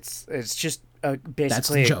mustard. It's just basically... That's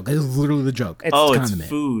the joke. It's literally the joke. It's condiment. It's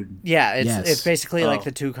food. Yeah, Yes. it's basically like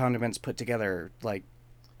the two condiments put together, like,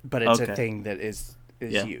 but it's Okay. a thing that is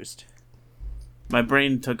used. My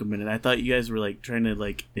brain took a minute. I thought you guys were like trying to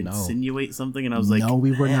like insinuate something, and I was like, no,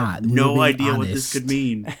 we were I not. have We no were being idea what this could honest.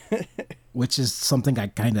 mean. Which is something I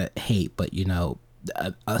kind of hate, but you know,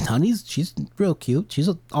 Honey's, she's real cute. She's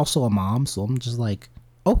also a mom, so I'm just like,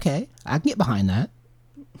 Okay, I can get behind that.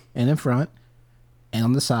 And in front, and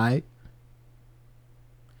on the side.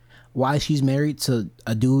 Why she's married to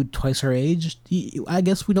a dude twice her age? I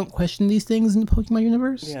guess we don't question these things in the Pokemon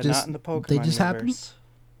universe. Yeah, not in the Pokemon They just universe.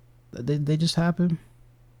 happen. They just happen.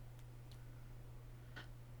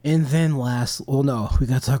 And then we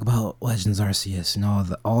gotta talk about Legends Arceus and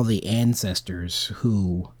all the ancestors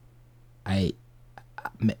who, I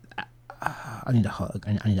need a hug.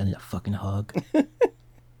 I need a fucking hug.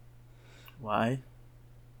 Why?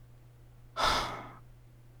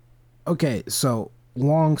 Okay, so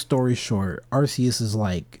long story short, Arceus is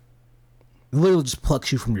like literally just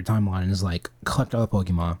plucks you from your timeline and is like, collect all the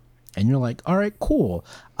Pokemon. And you're like, all right, cool.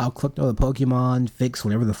 I'll collect all the Pokemon, fix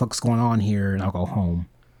whatever the fuck's going on here, and I'll go home.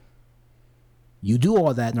 You do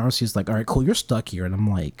all that, and Arceus is like, all right, cool, you're stuck here. And I'm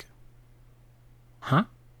like, huh?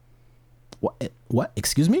 What?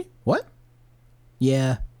 Excuse me? What?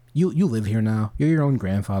 Yeah, you live here now. You're your own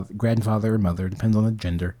grandfather or mother, depends on the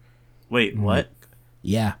gender. Wait, what?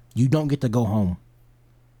 Yeah, you don't get to go home.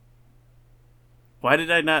 Why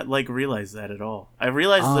did I not realize that at all? I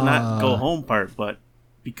realized the not go home part, but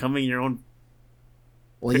becoming your own.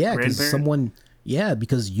 Well, yeah,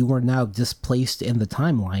 because you are now displaced in the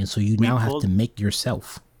timeline, so you now have to make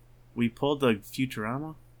yourself. We pulled the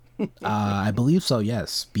Futurama. I believe so.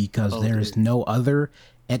 Yes, because there is no other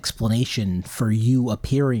explanation for you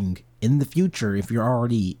appearing in the future if you're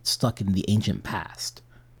already stuck in the ancient past.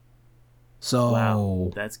 So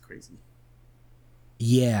wow, that's crazy.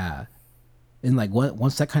 Yeah. And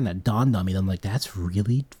once that kind of dawned on me, I'm like, that's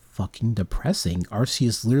really fucking depressing.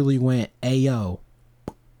 Arceus literally went, "Hey yo,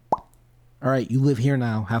 all right, you live here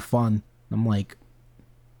now. Have fun." I'm like,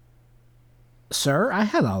 "Sir, I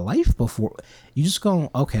had a life before." You just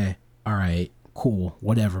go, "Okay, all right, cool,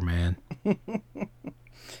 whatever, man."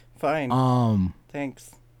 Fine.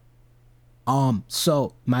 Thanks.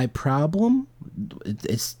 So my problem,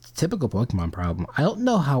 it's typical Pokemon problem. I don't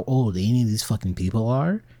know how old any of these fucking people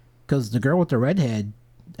are. Because the girl with the red head,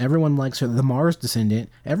 everyone likes her. The Mars descendant,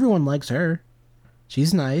 everyone likes her.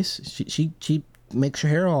 She's nice. She makes her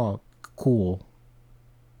hair all cool.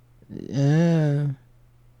 And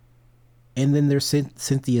then there's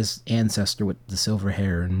Cynthia's ancestor with the silver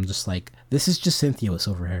hair, and I'm just like, this is just Cynthia with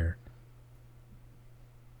silver hair.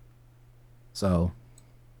 So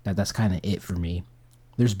that's kind of it for me.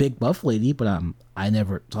 There's Big Buff Lady, but I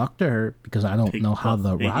never talked to her because I don't know how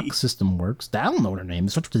the rock system works. I don't know what her name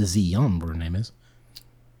is. It starts with a Z. I don't know what her name is.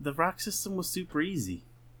 The rock system was super easy.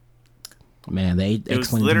 Man, they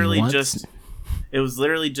explained it to me once. It was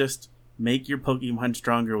literally just make your Pokemon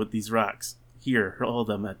stronger with these rocks. Here, hurl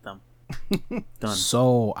them at them. Done.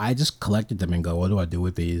 So I just collected them and go, what do I do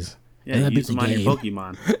with these? Yeah, and use them on your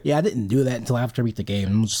Pokemon. Yeah, I didn't do that until after I beat the game.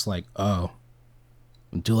 I'm just like, oh,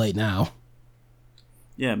 I'm too late now.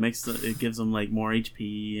 Yeah, it gives them more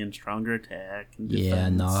HP and stronger attack. And defense. Yeah,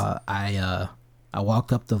 no, I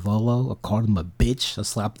walked up to Volo, I called him a bitch, I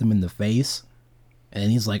slapped him in the face,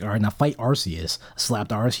 and he's like, all right, now fight Arceus. I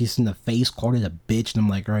slapped Arceus in the face, called it a bitch, and I'm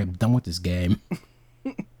like, all right, I'm done with this game.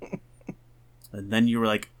 And then you were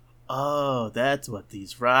like, oh, that's what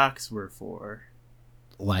these rocks were for.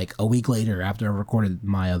 Like a week later, after I recorded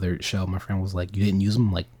my other show, my friend was like, you didn't use them?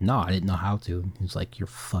 I'm like, no, I didn't know how to. He was like, you're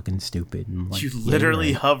fucking stupid. And I'm like, you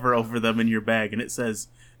literally hover over them in your bag and it says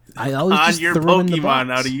I always on just your threw them in the Pokemon box.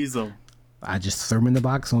 how to use them. I just threw them in the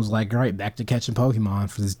box and was like, all right, back to catching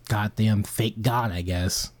Pokemon for this goddamn fake god, I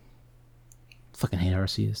guess. Fucking hate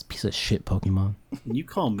Arceus. Piece of shit Pokemon. And you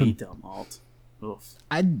call me dumb, Alt. Oof.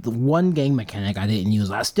 The one game mechanic I didn't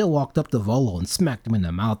use. I still walked up to Volo and smacked him in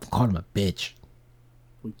the mouth and called him a bitch.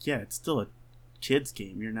 Well, yeah, it's still a kid's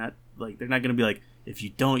game. You're not they're not gonna be like, if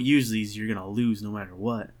you don't use these, you're gonna lose no matter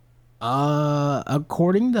what.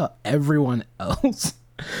 According to everyone else,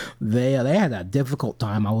 they had a difficult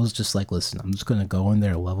time. I was just like, listen, I'm just gonna go in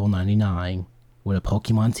there level 99 with a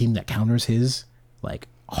Pokemon team that counters his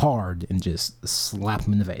hard and just slap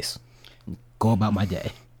him in the face. Go about my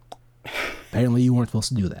day. Apparently, you weren't supposed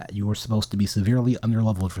to do that. You were supposed to be severely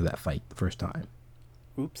underleveled for that fight the first time.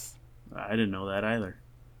 Oops. I didn't know that either.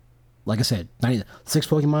 Like I said, 6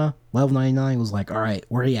 Pokemon, level 99 was like, all right,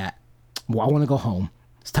 where are you at? Well, I want to go home.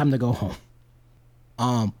 It's time to go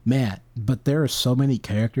home. Man, but there are so many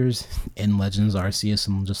characters in Legends Arceus,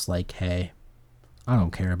 I'm just like, hey, I don't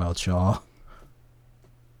care about y'all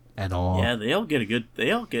at all. Yeah, they all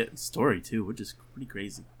get story too, which is pretty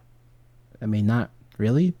crazy. I mean, not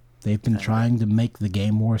really. They've been trying to make the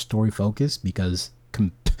game more story focused because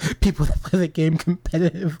people that play the game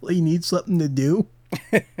competitively need something to do.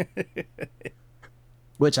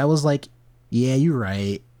 Which I was like, yeah, you're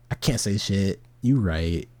right. I can't say shit. You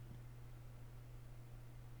right.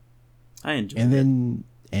 I enjoyed And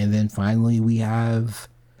it. then finally we have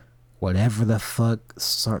whatever the fuck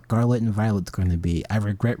Scarlet and Violet's going to be. I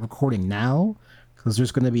regret recording now because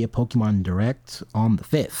there's going to be a Pokemon Direct on the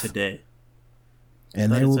 5th. Today.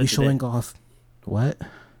 And they will be showing off... What?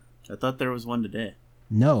 I thought there was one today.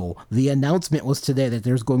 No, the announcement was today that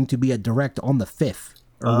there's going to be a Direct on the 5th.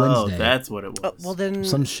 Or Wednesday. Oh, that's what it was. Well, then...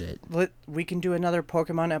 Some shit. We can do another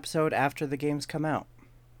Pokemon episode after the games come out.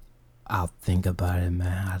 I'll think about it,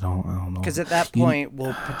 man. I don't know. Because at that point,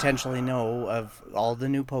 we'll potentially know of all the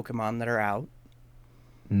new Pokemon that are out.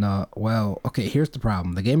 No, well, okay, here's the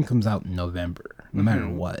problem. The game comes out in November, no matter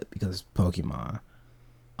what, because Pokemon.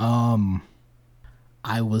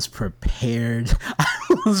 I was prepared.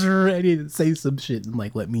 I was ready to say some shit and,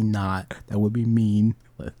 like, let me not. That would be mean.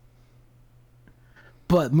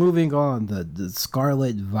 But moving on, the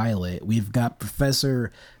Scarlet Violet, we've got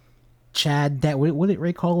Professor Chad, what did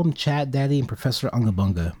Ray call him? Chad Daddy and Professor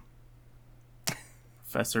Ungabunga.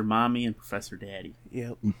 Professor Mommy and Professor Daddy.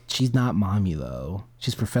 Yep. She's not Mommy, though.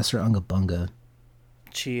 She's Professor Ungabunga.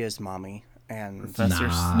 She is Mommy. And Professor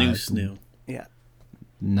Snoo. yeah.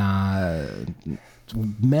 Nah,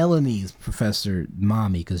 Melanie's Professor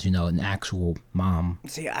Mommy, because, you know, an actual mom.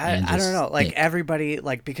 See, I don't know. Like, everybody,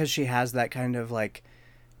 like, because she has that kind of, like,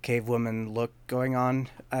 cave woman look going on,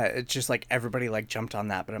 it's just, like, everybody, like, jumped on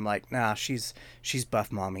that. But I'm like, nah, she's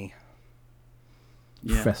Buff Mommy.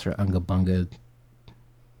 Yeah. Professor Ungabunga.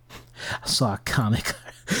 I saw a comic.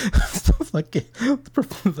 Like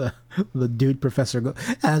the dude Professor,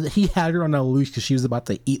 he had her on a leash because she was about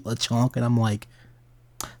to eat LeChonk, and I'm like,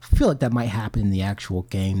 I feel like that might happen in the actual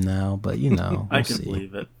game now, but you know, I can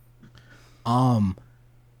believe it.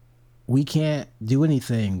 We can't do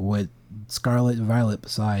anything with Scarlet and Violet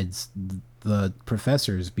besides the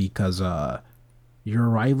professors because your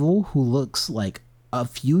rival, who looks like a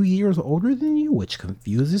few years older than you, which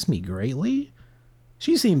confuses me greatly.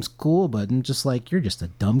 She seems cool, but I'm just like, you're just a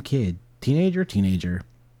dumb kid. Teenager.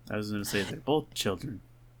 I was going to say they're both children.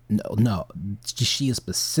 No. She is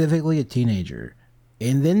specifically a teenager.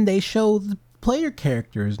 And then they show the player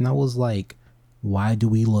characters, and I was like, why do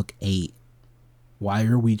we look 8? Why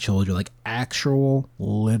are we children? Like, actual,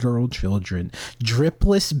 literal children.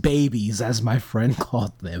 Dripless babies, as my friend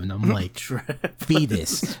called them. And I'm like,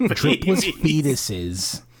 fetus. Dripless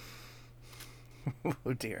fetuses.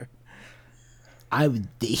 Oh, dear.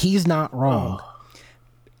 He's not wrong.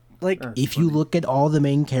 Like, if you look at all the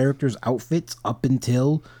main characters' outfits up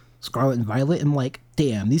until Scarlet and Violet, I'm like,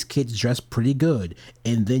 damn, these kids dress pretty good.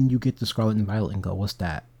 And then you get to Scarlet and Violet and go, what's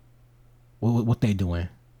that? What they doing?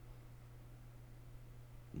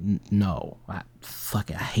 No. Fuck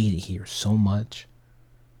it. I hate it here so much.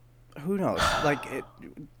 Who knows? Like,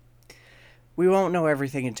 we won't know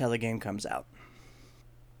everything until the game comes out.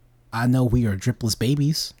 I know we are dripless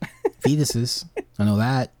babies. Fetuses. I know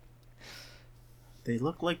that. They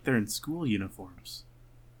look like they're in school uniforms.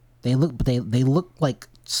 They look like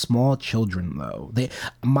small children though.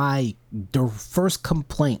 The first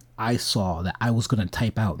complaint I saw that I was gonna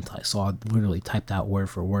type out until I saw it literally typed out word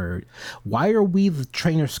for word. Why are we the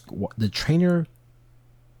trainer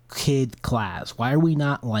kid class? Why are we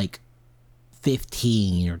not like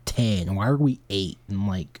 15 or 10? Why are we 8? And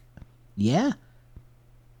like, yeah.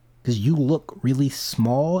 Because you look really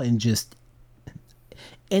small and just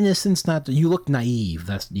innocence. You look naive.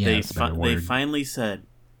 That's a better word. They finally said,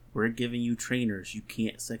 "We're giving you trainers you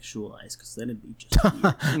can't sexualize," because then it'd be just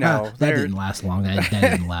weird. No, that didn't last long. That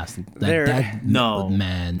didn't last. No,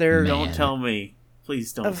 man. Don't tell me.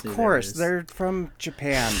 Please don't. Of course, they're from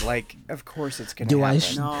Japan. Like, of course it's gonna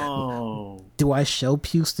happen. No. Do I show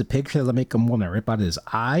Puce the picture that make him want to rip out his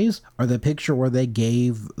eyes, or the picture where they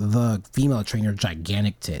gave the female trainer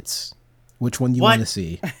gigantic tits? Which one do you want to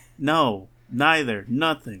see? No, neither.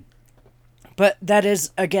 Nothing. But that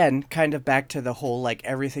is, again, kind of back to the whole, like,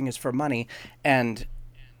 everything is for money. And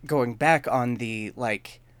going back on the,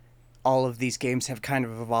 like, all of these games have kind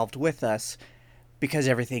of evolved with us. Because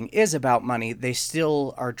everything is about money, they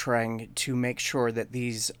still are trying to make sure that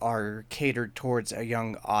these are catered towards a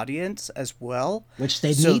young audience as well. Which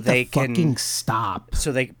they need to fucking stop.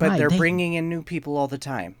 But they're bringing in new people all the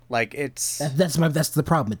time. Like, it's... That's the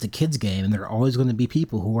problem. It's a kids game, and there are always going to be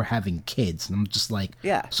people who are having kids. And I'm just like,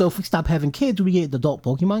 yeah. So if we stop having kids, we get adult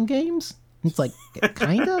Pokemon games? It's like,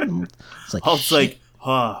 kind of? It's like,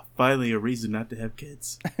 finally a reason not to have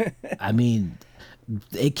kids. I mean...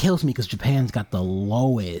 It kills me because Japan's got the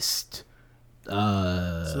lowest. So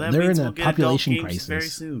that they're means in a we'll get population adult games crisis very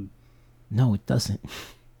soon. No, it doesn't.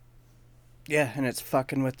 Yeah, and it's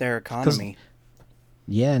fucking with their economy.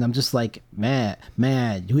 Yeah, and I'm just like, man,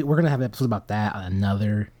 we're gonna have an episode about that on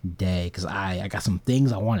another day because I got some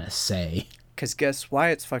things I want to say. Because guess why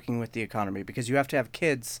it's fucking with the economy? Because you have to have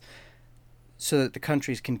kids so that the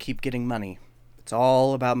countries can keep getting money. It's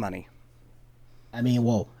all about money. I mean,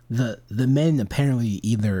 well, the men apparently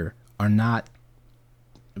either are not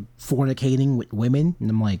fornicating with women, and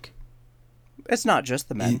I'm like, It's not just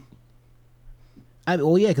the men.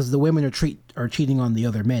 well, yeah, because the women are cheating on the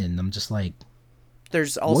other men, and I'm just like,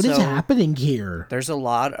 There's also what is happening here? There's a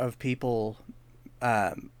lot of people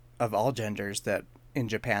of all genders that in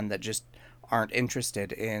Japan that just aren't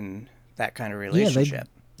interested in that kind of relationship.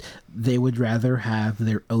 They would rather have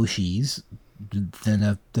their oshis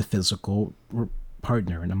than the physical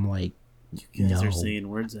partner, and I'm like, You guys no. are saying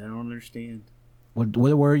words I don't understand. What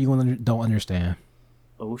word you don't understand?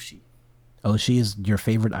 Oshi. Oshi is your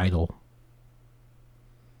favorite idol.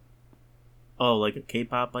 Oh, like a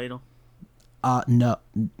K-pop idol? No.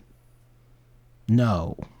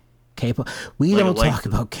 No. K-pop. We Like don't a talk waifu.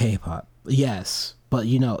 about K-pop. Yes. But,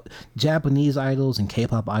 Japanese idols and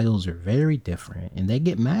K-pop idols are very different. And they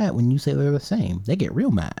get mad when you say they're the same. They get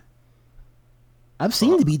real mad. I've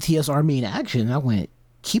seen the BTS Army in action, and I went,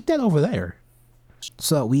 keep that over there.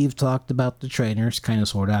 So we've talked about the trainers, kind of,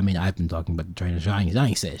 sort of. I mean, I've been talking about the trainers. I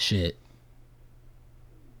ain't said shit.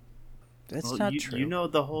 That's not true. You know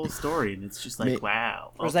the whole story, and it's just like,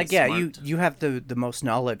 wow. I was like, yeah, you have the most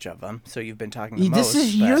knowledge of them, so you've been talking the most.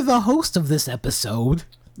 You're the host of this episode.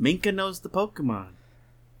 Minka knows the Pokemon.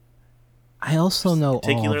 I also know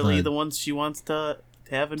Particularly all the ones she wants to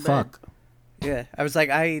have in fuck. bed. Yeah, I was like,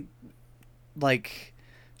 like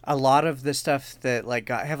a lot of the stuff that like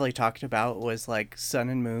got heavily talked about was like Sun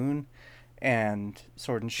and Moon and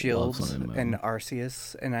Sword and Shield Sun and Moon. and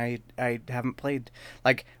Arceus, and I haven't played,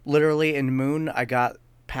 like, literally in Moon I got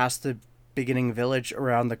past the beginning village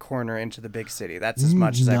around the corner into the big city. That's as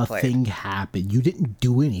much as I played. Nothing happened. You didn't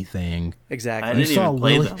do anything. Exactly. I didn't even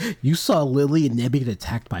play them. You saw Lily and Nebby get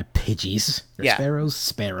attacked by Pidgeys. Or Yeah.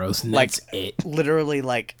 Sparrows, and Like, that's it. literally,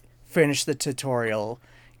 like, finished the tutorial,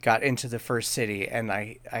 got into the first city, and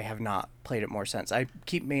I have not played it more since. I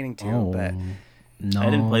keep meaning to, but No, I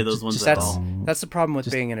didn't play those ones just at that's all. that's the problem with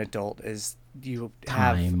being an adult, is you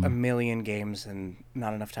have Time. a million games and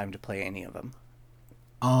not enough time to play any of them.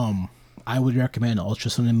 I would recommend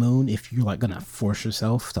Ultra Sun and Moon if you're like gonna force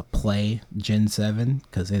yourself to play Gen 7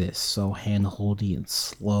 because it is so handholdy and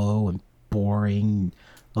slow and boring.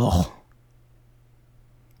 Oh,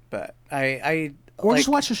 But I or like, just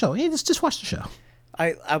watch the show. Yeah, just watch the show.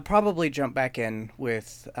 I'll probably jump back in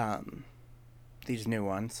with these new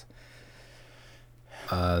ones.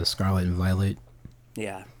 Scarlet and Violet,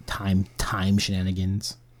 Yeah, time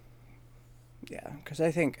shenanigans. yeah, because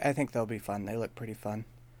I think they'll be fun. They look pretty fun.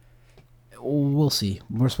 We'll see.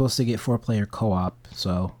 We're supposed to get 4-player co-op,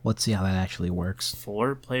 so let's see how that actually works.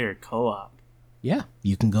 4-player co-op. Yeah,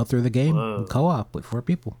 you can go through the game Whoa. co-op with 4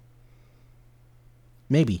 people.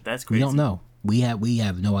 Maybe. That's We don't crazy. know. We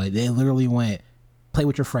have no idea. They literally went, play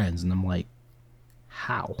with your friends, and I'm like,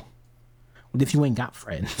 how? What if you ain't got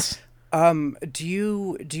friends? Do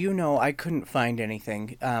you know? I couldn't find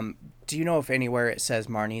anything. Do you know if anywhere it says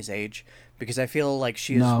Marnie's age? Because I feel like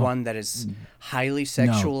she is No. one that is highly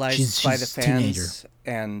sexualized she's by the fans, teenager.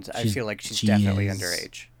 and I She's- feel like she's she definitely is-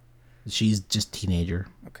 underage. She's just teenager.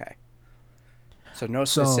 Okay. So no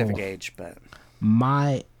specific So- age, but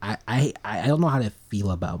I don't know how to feel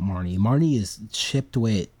about Marnie. Marnie is shipped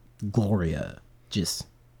with Gloria just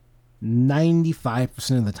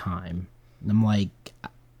 95% of the time. And I'm like,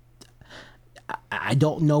 I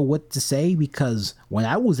don't know what to say because when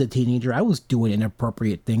I was a teenager, I was doing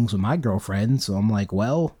inappropriate things with my girlfriend. So I'm like,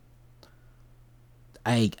 well,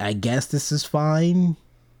 I guess this is fine.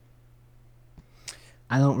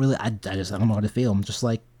 I don't really, I just, I don't know how to feel. I'm just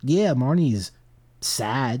like, yeah, Marnie's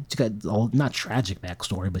sad. She got not tragic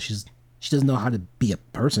backstory, but she doesn't know how to be a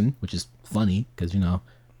person, which is funny because, you're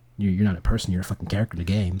not a person, you're a fucking character in the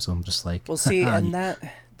game. So I'm just like, well, see, and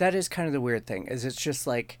that is kind of the weird thing, is it's just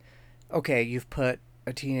like, okay, you've put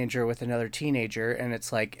a teenager with another teenager, and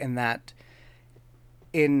it's like, and that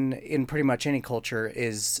in pretty much any culture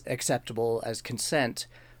is acceptable as consent.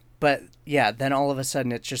 But yeah, then all of a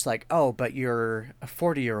sudden it's just like, oh, but you're a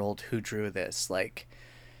 40-year-old who drew this. Like,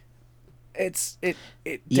 it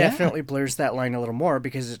Yeah. definitely blurs that line a little more,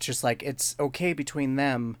 because it's just like, it's okay between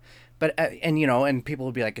them, but and people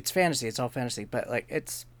will be like, it's fantasy, it's all fantasy, but like,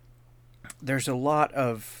 there's a lot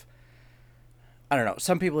of, I don't know,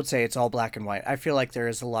 some people would say it's all black and white. I feel like there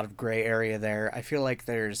is a lot of gray area there. I feel like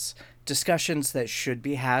there's discussions that should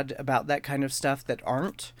be had about that kind of stuff that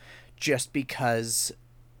aren't, just because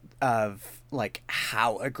of like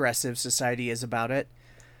how aggressive society is about it.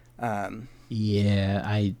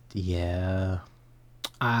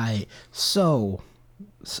 So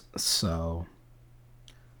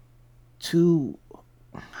to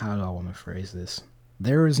how do I want to phrase this?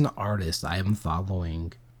 There is an artist I am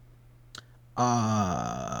following.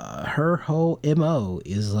 Her whole MO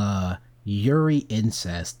is Yuri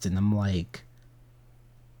incest, and I'm like,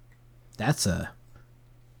 that's a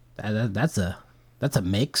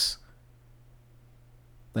mix.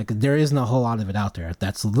 Like, there isn't a whole lot of it out there.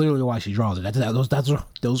 That's literally why she draws it.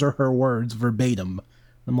 Those are her words verbatim.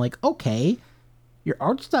 I'm like, okay, your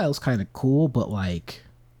art style's kind of cool, but like,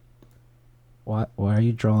 why are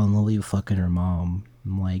you drawing Lily fucking her mom?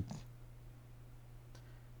 I'm like,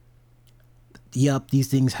 yup, these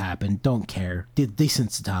things happen. Don't care.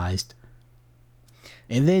 Desensitized.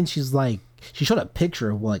 And then she's like, she showed a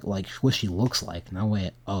picture of like what she looks like, and I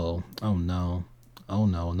went, oh no,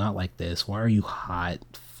 not like this. Why are you hot?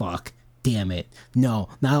 Fuck, damn it. No,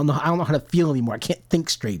 I don't know how to feel anymore. I can't think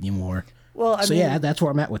straight anymore. Well, I mean, yeah, that's where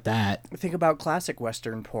I'm at with that. Think about classic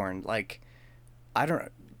Western porn. Like,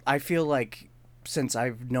 I feel like since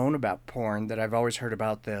I've known about porn that I've always heard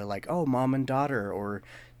about the like, oh, mom and daughter, or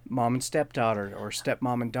mom and stepdaughter, or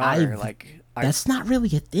stepmom and daughter. That's not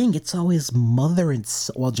really a thing. It's always mother and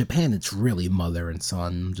son. Well, Japan, it's really mother and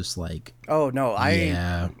son. I'm just like, oh no,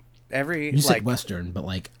 you said Western, but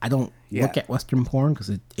like, I don't look at Western porn because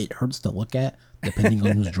it hurts to look at, depending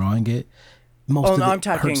on who's drawing it. I'm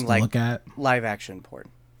talking like look at live action porn,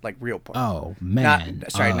 like real porn. Oh man,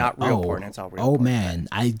 not real porn. It's all real. Oh porn, man,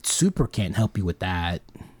 I super can't help you with that.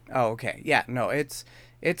 Oh okay, yeah, no, it's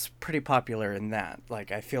pretty popular in that.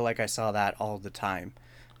 Like, I feel like I saw that all the time,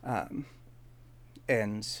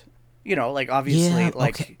 and you know, like obviously,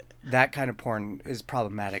 that kind of porn is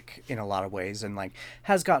problematic in a lot of ways, and like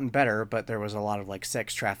has gotten better, but there was a lot of like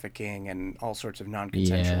sex trafficking and all sorts of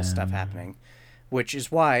non-consensual stuff happening, which is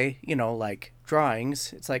why, you know, like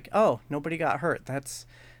drawings, it's like, oh, nobody got hurt. That's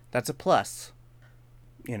a plus,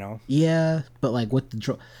 you know? Yeah, but like with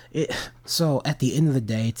the so at the end of the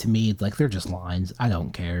day, to me, like, they're just lines. I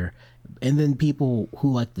don't care. And then people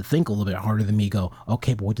who like to think a little bit harder than me go,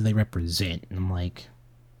 okay, but what do they represent? And I'm like,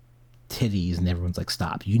 titties, and everyone's like,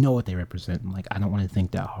 stop. You know what they represent. I'm like, I don't want to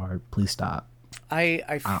think that hard. Please stop.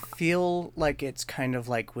 I feel like it's kind of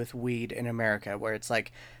like with weed in America, where it's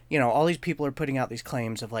like, you know, all these people are putting out these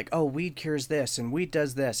claims of like, oh, weed cures this and weed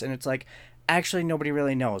does this, and it's like, actually nobody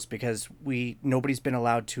really knows, because nobody's been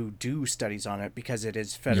allowed to do studies on it because it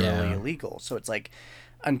is federally illegal. So it's like,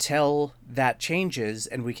 until that changes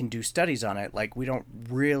and we can do studies on it, like, we don't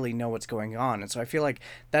really know what's going on. And so I feel like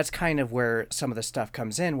that's kind of where some of the stuff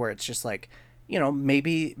comes in, where it's just like, you know,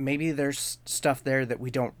 maybe there's stuff there that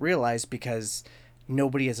we don't realize because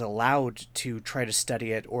nobody is allowed to try to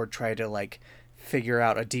study it or try to like figure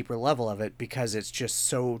out a deeper level of it, because it's just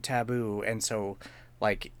so taboo. And so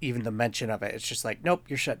like, even the mention of it, it's just like, nope,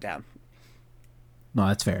 you're shut down. No,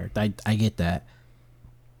 that's fair. I get that.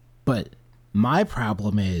 But my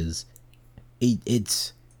problem is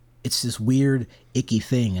it's this weird, icky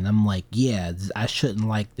thing, and I'm like, yeah, I shouldn't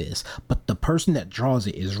like this. But the person that draws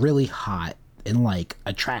it is really hot and like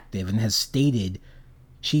attractive, and has stated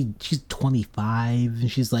she's 25,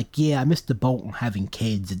 and she's like, yeah, I missed the boat on having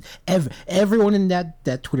kids. And everyone in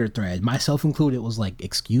that Twitter thread, myself included, was like,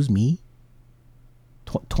 excuse me,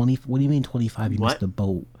 20? What do you mean 25? You missed the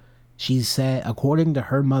boat? She said, according to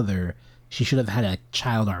her mother, she should have had a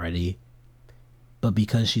child already, but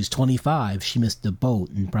because she's 25, she missed the boat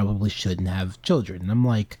and probably shouldn't have children. And I'm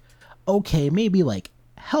like, okay, maybe like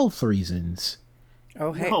health reasons.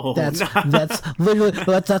 Oh hey, no, that's literally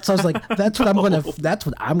that's I was like, that's what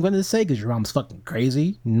I'm gonna say, because your mom's fucking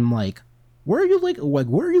crazy. And I'm like, where are you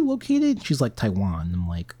where are you located? She's like, Taiwan. I'm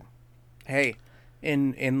like, hey,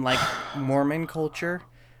 in like Mormon culture,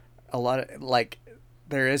 a lot of like,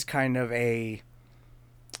 there is kind of a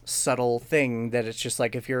subtle thing that it's just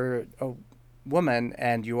like, if you're a woman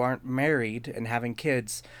and you aren't married and having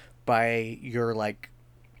kids by you're like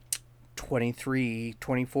 23,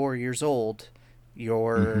 24 years old,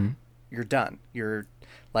 you're done. You're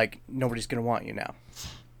like, nobody's gonna want you now.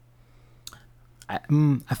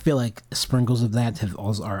 I feel like sprinkles of that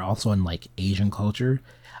are also in like Asian culture,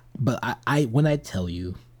 but I when I tell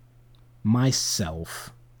you,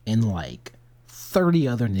 myself and like 30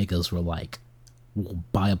 other niggas were like, we'll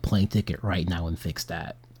buy a plane ticket right now and fix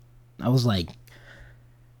that. I was like,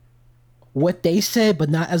 what they said, but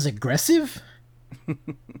not as aggressive.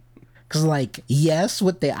 Cause like, yes,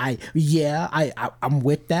 I'm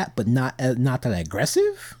with that, but not that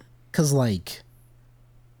aggressive. Cause like,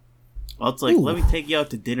 well, it's like, let me take you out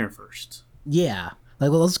to dinner first. Yeah, Like,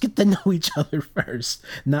 well, let's get to know each other first,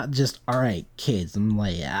 not just all right, kids. I'm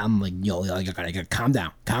like, yo, you gotta calm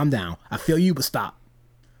down. I feel you, but stop.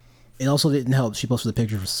 It also didn't help. She posted a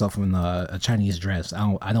picture of herself in a Chinese dress.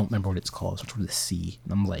 I don't remember what it's called. It's with a C.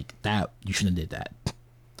 And I'm like, that you shouldn't have did that.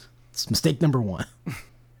 It's mistake number one.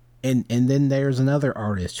 And then there's another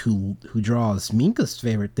artist who draws Minka's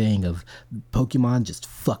favorite thing of Pokemon just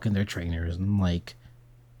fucking their trainers. And I'm like,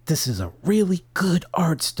 this is a really good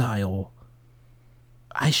art style.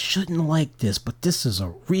 I shouldn't like this, but this is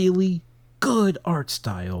a really good art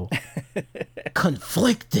style.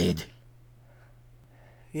 Conflicted.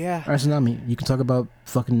 Yeah. All right, so now you can talk about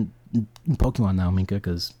fucking Pokemon now, Minka,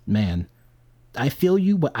 because, man, I feel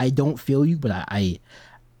you, but I don't feel you, but I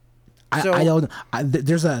don't.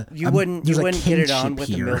 There's a you wouldn't get it on with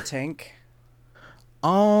here. the Miltank?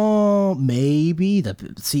 Oh, maybe.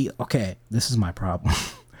 Okay, this is my problem.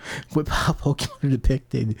 With how Pokemon are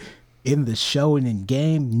depicted in the show and in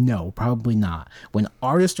game, no, probably not. When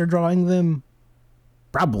artists are drawing them,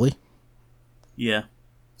 probably. Yeah,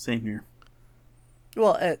 same here.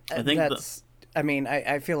 Well, I think that's.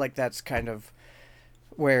 I feel like that's kind of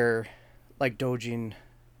where, like, dojin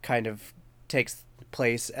kind of takes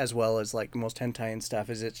place, as well as like most hentai and stuff.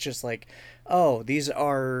 Is it's just like, oh, these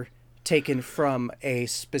are taken from a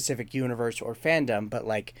specific universe or fandom, but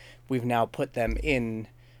like we've now put them in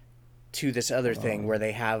to this other thing where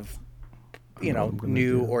they have,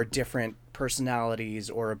 new or different personalities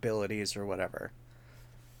or abilities or whatever.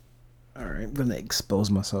 All right, I'm gonna expose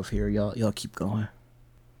myself here. Y'all keep going.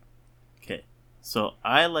 Okay, so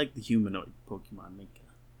I like the humanoid Pokemon, Minka.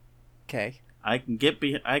 Okay. I can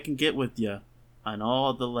get with you on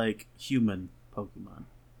all the like human Pokemon,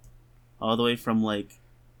 all the way from like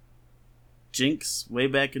Jinx way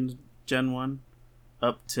back in Gen 1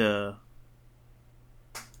 up to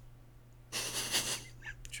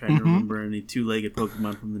trying to remember any two-legged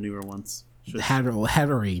Pokemon from the newer ones.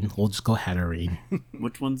 Hatterene. We'll just go Hatterene.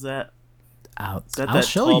 Which one's that? I'll that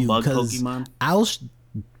show tall you bug because Pokemon?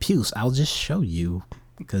 I'll just show you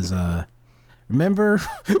because remember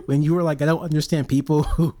when you were like, I don't understand people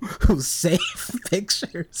who save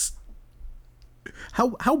pictures.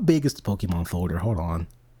 How big is the Pokemon folder? Hold on.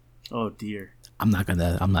 Oh dear. I'm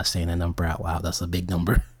not saying a number out loud. That's a big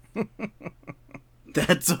number.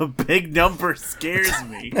 That's a big number. Scares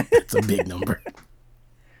me. It's a big number.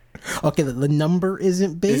 Okay, the number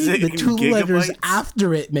isn't big. Is it the in two letters gigabytes?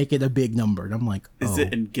 after it make it a big number. And I'm like, Is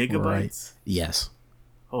it in gigabytes? Right. Yes.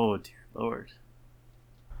 Oh dear Lord.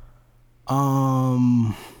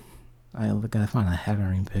 I gotta find a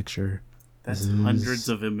Hatterene picture. That's hundreds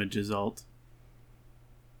of images, Alt.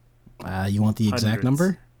 You want the exact Hundreds.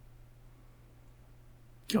 number?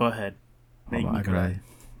 Go ahead. Make me cry.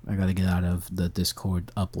 I gotta get out of the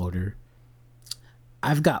Discord uploader.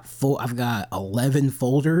 I've got 11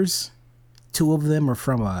 folders. 2 of them are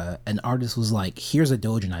from an artist was like, here's a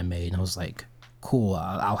dojin I made. And I was like, cool,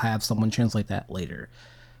 I'll have someone translate that later.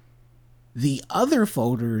 The other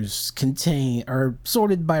folders are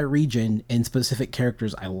sorted by region and specific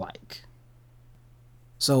characters I like.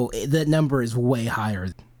 So that number is way higher.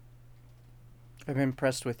 I'm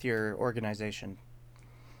impressed with your organization.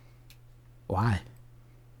 Why?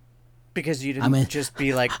 Because you didn't just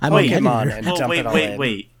be like I'm an Pokemon editor. and Oh, dump it all in.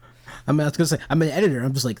 wait. I was gonna say, I'm an editor.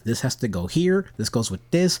 I'm just like, this has to go here. This goes with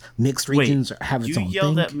this. Mixed regions have its own thing. You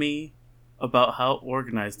yelled at me about how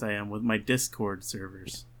organized I am with my Discord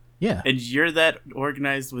servers. Yeah. And you're that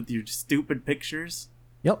organized with your stupid pictures?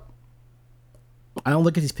 Yep. I don't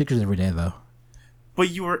look at these pictures every day, though. But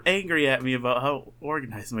you were angry at me about how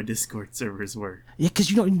organized my Discord servers were. Yeah,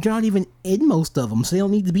 because you're not even in most of them, so they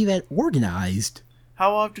don't need to be that organized.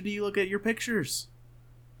 How often do you look at your pictures?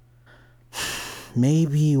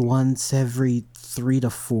 Maybe once every 3 to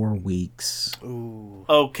 4 weeks. Ooh.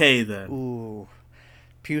 Okay, then. Ooh.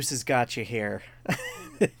 Puce has got you here.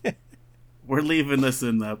 We're leaving this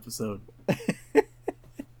in the episode.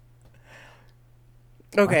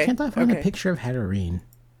 Okay. Why can't I find a picture of Hatterene?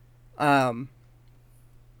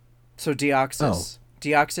 So Deoxys.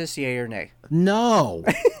 Deoxys, yay or nay? No.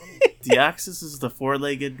 Deoxys is the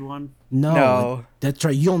 4-legged one? No. That's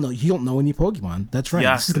right. You don't know any Pokemon. That's right.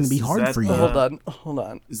 This is going to be Deoxys, hard is for you. that Hold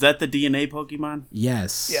on. Is that the DNA Pokemon?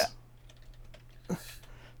 Yes. Yeah.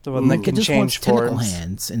 The one that It can just wants change tentacle forms.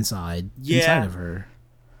 hands inside of her.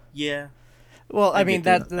 Yeah. Well, I mean,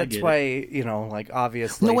 get that's it. why, like,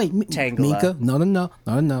 obviously, No, wait, Tangela. Minka.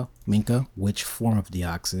 No. Minka, which form of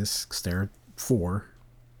Deoxys? Because there are 4.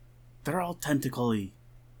 They're all tentacle-y.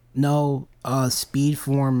 No, speed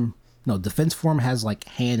form. No, defense form has like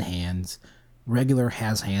hands, Regular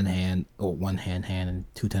has hand, or one hand, and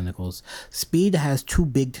 2 tentacles. Speed has two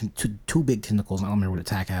big tentacles. I don't remember what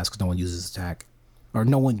attack has because no one uses attack, or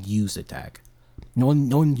no one used attack. No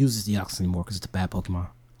one uses the Ox anymore because it's a bad Pokemon.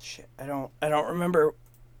 Shit, I don't remember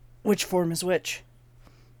which form is which.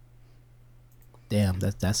 Damn,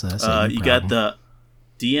 that's a you got the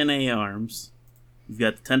DNA arms, you've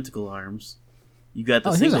got the tentacle arms, you got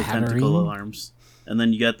the single tentacle arms, and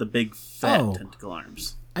then you got the big fat tentacle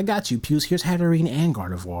arms. I got you, Pews. Here's Hatterene and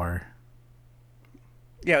Gardevoir.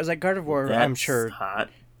 Yeah, it was like Gardevoir. That's I'm sure. Hot.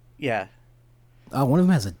 Yeah. Oh, one of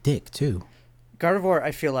them has a dick too. Gardevoir,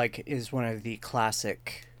 I feel like, is one of the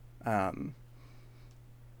classic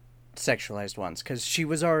sexualized ones because she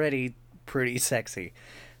was already pretty sexy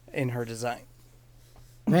in her design.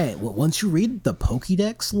 Man, well, once you read the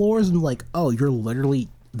Pokédex lores and like, oh, you're literally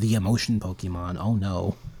the emotion Pokemon.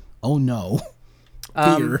 Oh no,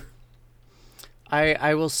 fear.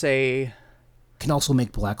 I will say Can also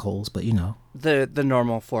make black holes, but you know. the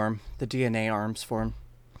normal form, the DNA arms form,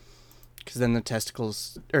 because then the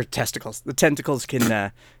tentacles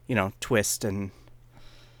can twist and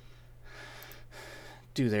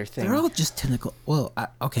do their thing. They're all just tentacle. Well, I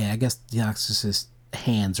guess Deoxys's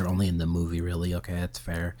hands are only in the movie, really. Okay, that's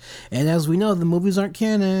fair. And as we know, the movies aren't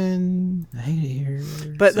canon. I hate it here.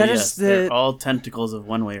 But So they're all tentacles of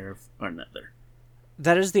one way or another.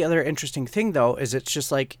 That is the other interesting thing, though, is it's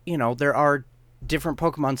just like, there are different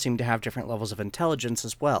Pokemon seem to have different levels of intelligence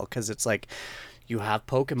as well, because it's like you have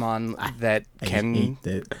Pokemon that can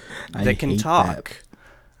talk.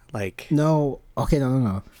 That. Like No.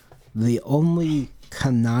 The only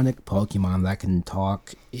canonic Pokemon that can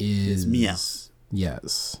talk is Meowth.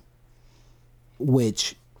 Yes.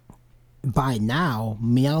 Which, by now,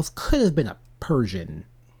 Meowth could have been a Persian.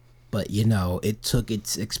 But, it took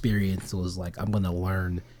its experience. It was like, I'm going to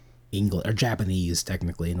learn English, or Japanese,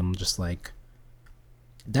 technically. And I'm just like,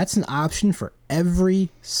 that's an option for every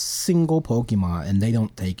single Pokemon, and they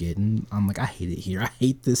don't take it. And I'm like, I hate it here. I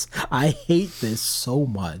hate this so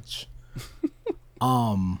much.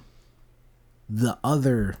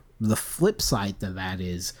 The flip side to that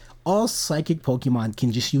is, all psychic Pokemon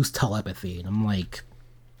can just use telepathy. And I'm like,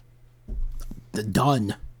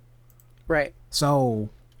 done. right. So,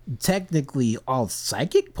 technically, all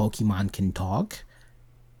psychic Pokemon can talk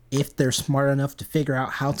if they're smart enough to figure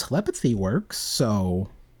out how telepathy works. So,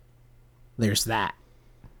 there's that.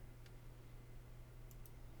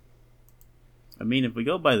 I mean, if we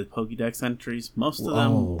go by the Pokédex entries, most of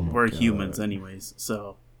them were humans anyways,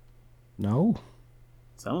 so... No?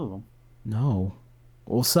 Some of them. No.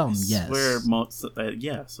 Well, some, yes.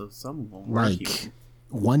 So some of them were human.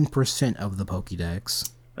 1% of the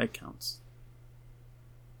Pokédex. That counts.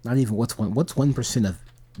 Not even, what's 1% of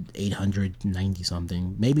 890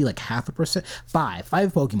 something? Maybe like 0.5%? Five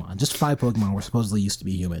Pokemon. Just 5 Pokemon were supposedly used to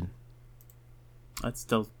be human. That's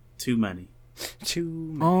still too many.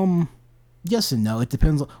 Yes and no. It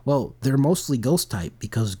depends. Well, they're mostly ghost type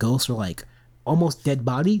because ghosts are like almost dead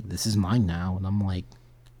body. This is mine now, and I'm like,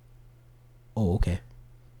 oh, okay.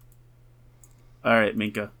 All right,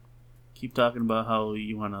 Minka, keep talking about how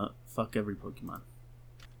you want to fuck every Pokemon.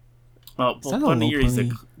 Oh, well, Bunny,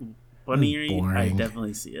 I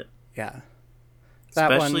definitely see it. Yeah.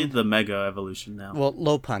 Especially the Mega Evolution now. Well,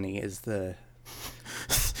 Lopunny is the...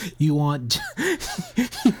 You want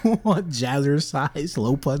Jazzercise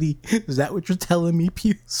Lopunny? Is that what you're telling me,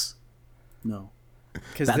 Pews? No.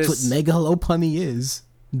 That's what Mega Lopunny is.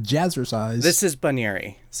 Jazzercise. This is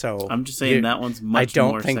Bunyeri, so... I'm just saying that one's much more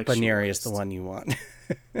I don't think Bunyeri is the one you want.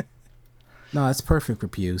 No, it's perfect for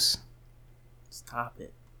Pews. Stop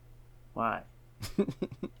it. Why?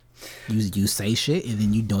 You say shit and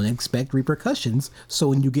then you don't expect repercussions. So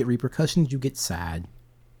when you get repercussions, you get sad.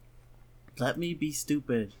 Let me be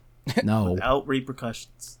stupid. No. Without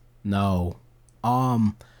repercussions. No.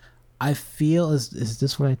 I feel is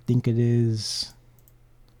this what I think it is?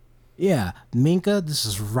 Yeah, Minka, this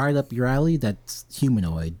is right up your alley. That's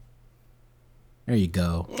humanoid. There you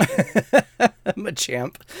go. I'm a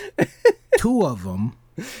champ. 2 of them.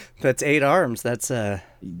 That's 8 arms. That's Yeah,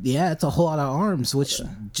 it's a whole lot of arms, which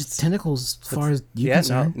just tentacles as far as you're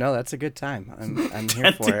concerned. No, that's a good time. I'm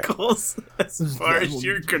here for it. Tentacles, as far as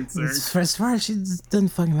you're concerned. As far as it doesn't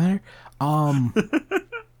fucking matter.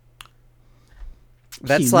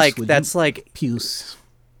 That's Pews, like Pews.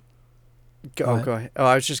 Go ahead. Oh,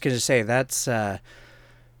 I was just gonna say that's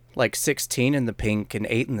like 16 in the pink and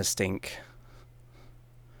 8 in the stink.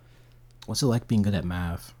 What's it like being good at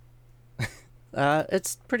math?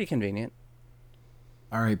 It's pretty convenient.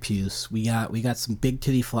 All right, Pews. We got some big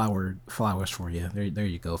titty flowers for you. There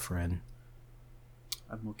you go, friend.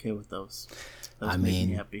 I'm okay with those. I make mean,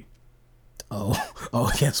 me happy. Oh,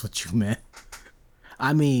 oh, that's what you meant.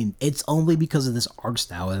 I mean, it's only because of this art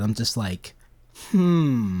style, and I'm just like,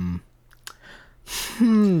 Well,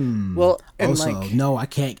 and Also, like, no, I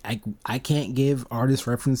can't. I can't give artist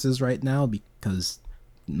references right now because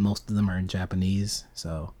most of them are in Japanese.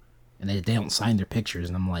 So, and they don't sign their pictures,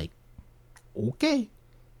 and I'm like, okay,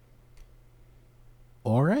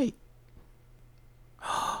 all right,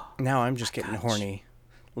 now I'm just getting horny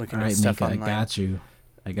looking all at right, stuff Minka, online.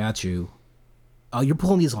 I got you. Oh, you're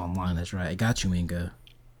pulling these online. That's right. I got you, Minka.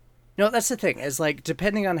 No, that's the thing. Is like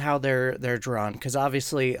depending on how they're drawn, because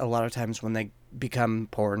obviously a lot of times when they become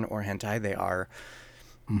porn or hentai, they are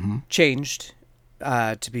changed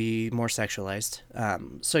to be more sexualized.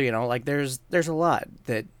 So like there's a lot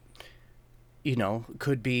that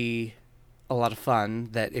could be a lot of fun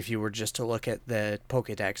that if you were just to look at the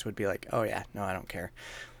Pokédex would be like, oh yeah, no, I don't care.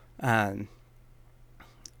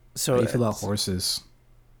 So How do you feel about horses?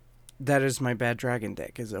 that is my bad dragon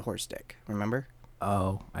dick, is a horse dick. Remember?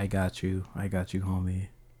 Oh, I got you, homie.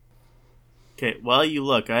 Okay, while you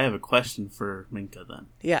look, I have a question for Minka then.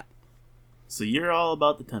 Yeah. So you're all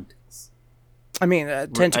about the tentacles. I mean,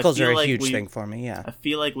 tentacles I are feel a like huge we- thing for me. Yeah. I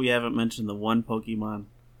feel like we haven't mentioned the one Pokemon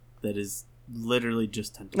that is literally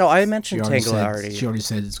just tentacles. No, I She mentioned already Tangela said. already. She already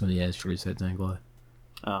said it's gonna. Yeah, she already said Tangela.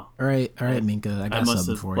 Oh, All right, Minka. I I got must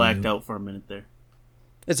something have for blacked you. out for a minute there.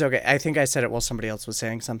 It's okay. I think I said it while somebody else was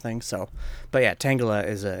saying something. So, but yeah, Tangela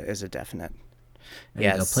is a definite. There you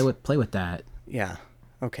go. Yes. Play with that. Yeah.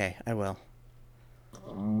 Okay, I will.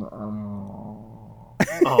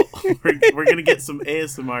 Oh, we're gonna get some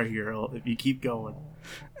ASMR here if you keep going.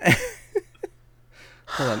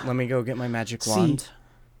 Hold on. Let me go get my magic wand.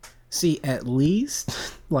 See, at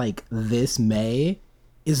least like this May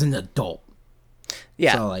is an adult.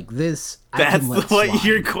 Yeah. So like this, I That's can let what slide.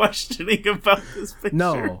 you're questioning about this picture.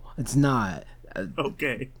 No, it's not.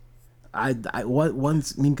 Okay. What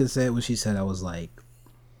once Minka said what she said, I was like,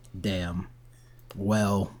 damn.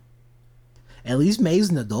 Well, at least May's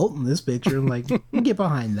an adult in this picture. I'm like, you can get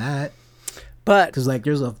behind that. But Because like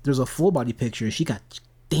there's a full body picture. She got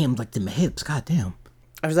damn like them hips. God damn.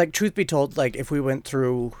 I was like, truth be told, like if we went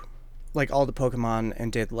through like all the Pokemon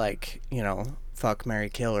and did like fuck, marry,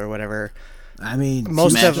 kill or whatever. I mean,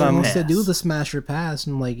 Most she of them- wants to Pass. do the Smasher Pass,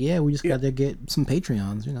 and I'm like, yeah, we just got to get some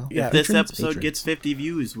Patreons, Yeah. If this Patrons, episode patrons. gets 50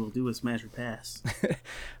 views, we'll do a Smasher Pass.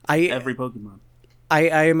 I Every Pokemon.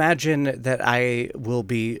 I imagine that I will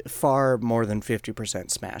be far more than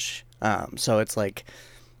 50% Smash. So it's like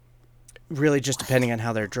really just depending on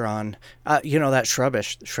how they're drawn. That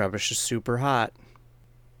Shrubbish. Shrubbish is super hot.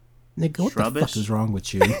 Nigga, what the Shrubbish? fuck is wrong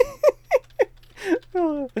with you?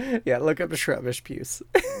 Yeah, look up a Shrubbish Puce.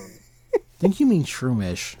 Think you mean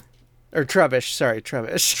Shroomish? Or Trubbish, sorry,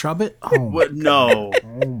 Trubbish. Trubbit? Oh my, What? No.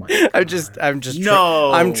 oh my God. I'm just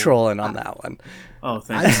No. I'm trolling on that one. Oh,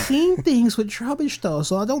 thank I've you. seen things with Trubbish though,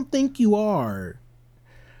 so I don't think you are.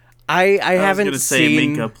 I I was haven't gonna say,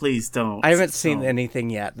 seen Minka, please don't. I haven't seen Don't. anything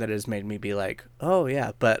yet that has made me be like, "Oh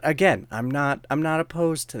yeah." But again, I'm not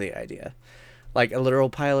opposed to the idea. Like a literal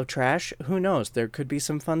pile of trash, who knows? There could be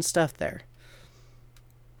some fun stuff there.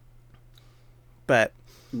 But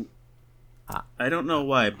I don't know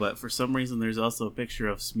why, but for some reason there's also a picture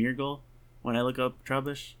of Smeargle when I look up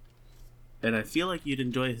Trubbish. And I feel like you'd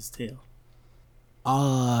enjoy his tail.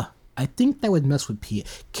 I think that would mess with P.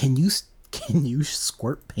 Can you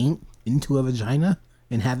squirt paint into a vagina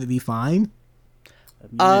and have it be fine?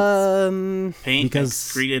 I mean, it's paint because-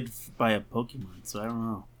 excreted by a Pokemon, so I don't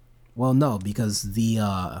know. Well, no, because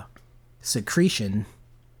the secretion,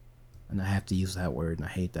 and I have to use that word, and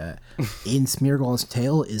I hate that, in Smeargle's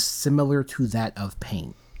tail is similar to that of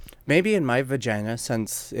paint. maybe in my vagina,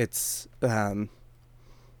 since it's Artificial?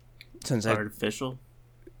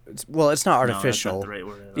 it's not artificial. No, that's not the right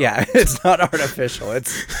word at all. Yeah, it's not artificial.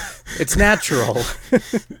 It's natural.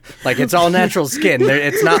 Like it's all natural skin.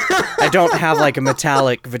 It's not. I don't have like a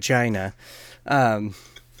metallic vagina. I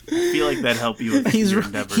feel like that'd help you with your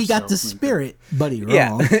endeavors. He got the so, Minka. spirit, but he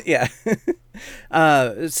wrong. Yeah,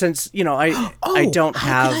 yeah. Since I don't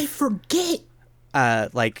How have did I forget?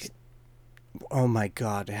 like, oh my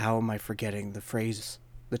god, how am I forgetting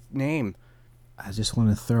the name? I just want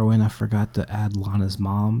to throw in, I forgot to add Lana's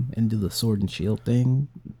mom into the Sword and Shield thing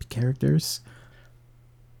characters.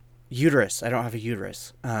 Uterus. I don't have a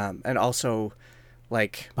uterus. And also,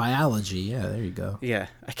 like, Biology, yeah, there you go. yeah,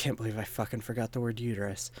 I can't believe I fucking forgot the word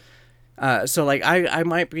uterus. So like, I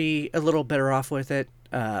might be a little better off with it.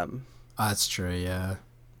 That's true, yeah.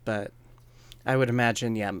 But I would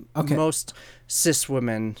imagine, yeah, Okay. most cis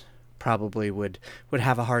women probably would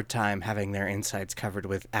have a hard time having their insides covered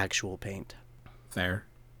with actual paint. Fair.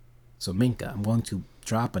 So Minka, I'm going to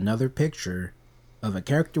drop another picture of a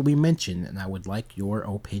character we mentioned, and I would like your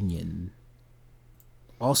opinion.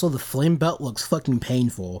 Also, the flame belt looks fucking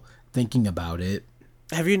painful thinking about it.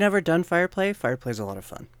 Have you never done Fireplay? Fireplay's a lot of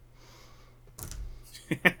fun.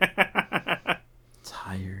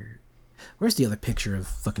 Tired. Where's the other picture of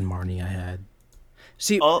fucking Marnie I had?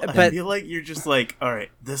 See, I feel like you're just like, all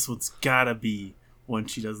right, this one's gotta be one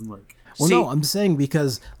she doesn't like. Well, no, I'm saying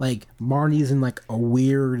because, like, Marnie's in, like, a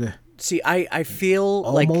weird... See, I feel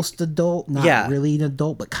like... Almost adult, not really an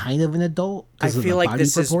adult, but kind of an adult. I feel like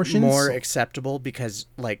this is more acceptable because,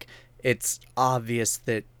 like, it's obvious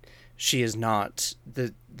that she is not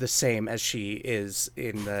the same as she is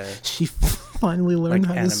in the... She finally learned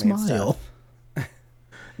how to smile.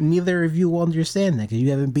 Neither of you will understand that because you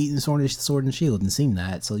haven't beaten Sword and Shield and seen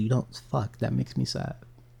that, so you don't... Fuck, that makes me sad.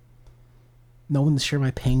 No one to share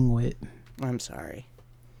my pain with. I'm sorry.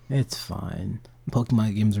 It's fine.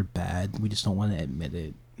 Pokemon games are bad. We just don't want to admit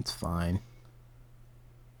it. It's fine.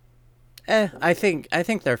 I think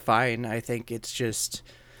they're fine. I think it's just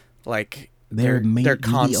like they're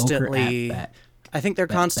constantly. I think they're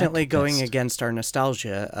constantly going best. Against our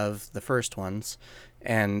nostalgia of the first ones,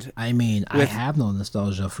 and I mean, I have no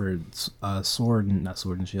nostalgia for not Sword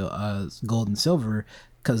and Shield, Gold and Silver,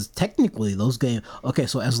 because technically those games. Okay,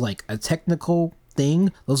 so as like a technical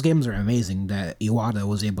thing, those games are amazing that Iwata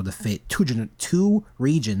was able to fit two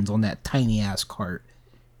regions on that tiny ass cart.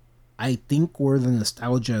 I think where the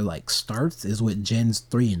nostalgia like starts is with Gens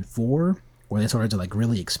 3 and 4, where they started to like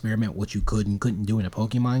really experiment what you could and couldn't do in a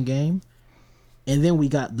Pokemon game. And then we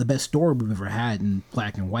got the best story we've ever had in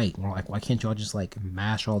Black and White. And we're like, why can't y'all just like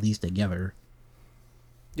mash all these together?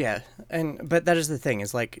 Yeah, but that is the thing,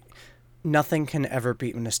 is like nothing can ever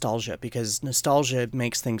beat nostalgia because nostalgia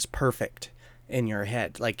makes things perfect in your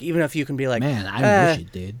head. Like, even if you can be like, man, I wish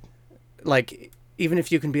it did. Like, even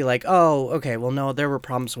if you can be like, oh, okay, well, no, there were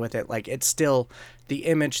problems with it. Like, it's still, the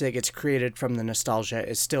image that gets created from the nostalgia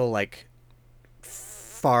is still, like,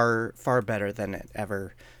 far, far better than it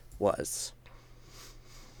ever was.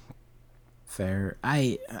 Fair.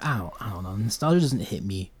 I don't know. Nostalgia doesn't hit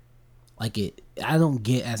me like it. I don't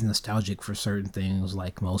get as nostalgic for certain things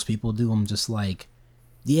like most people do. I'm just like,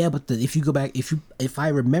 yeah, but if you go back, if I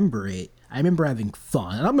remember it, I remember having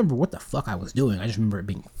fun. I don't remember what the fuck I was doing. I just remember it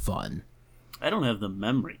being fun. I don't have the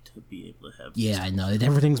memory to be able to have. Yeah, I know.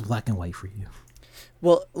 Everything's black and white for you.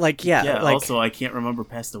 Well, like, Yeah, like, also, I can't remember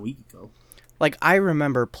past a week ago. Like, I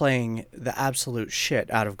remember playing the absolute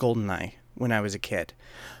shit out of GoldenEye when I was a kid.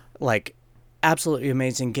 Like, absolutely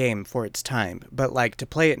amazing game for its time. But, like, to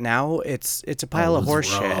play it now, it's a pile of horse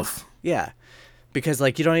shit. Yeah. Because,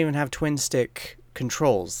 like, you don't even have twin stick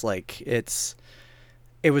controls. Like,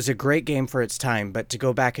 it was a great game for its time, but to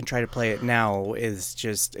go back and try to play it now is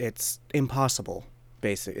just, it's impossible,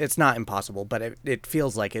 basically. It's not impossible, but it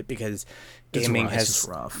feels like it because gaming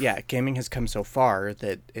gaming has come so far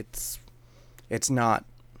that it's not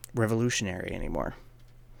revolutionary anymore.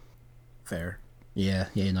 Fair. Yeah,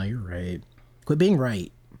 no, you're right. Quit being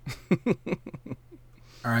right.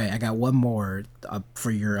 All right, I got one more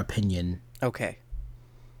for your opinion. Okay.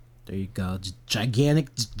 There you go. Just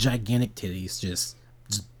gigantic titties. Just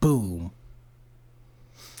boom.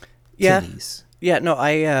 Yeah. Titties. Yeah, no,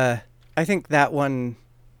 I think that one,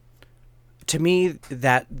 to me,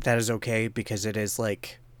 that is okay because it is,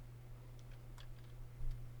 like,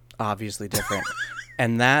 obviously different.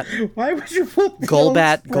 And that why would you put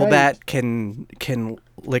Golbat can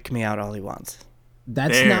lick me out all he wants.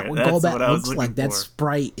 That's not what Golbat looks like. That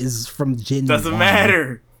Sprite is from Gen 1. Doesn't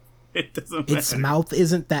matter. It doesn't matter. Its mouth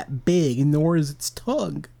isn't that big, nor is its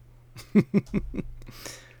tongue.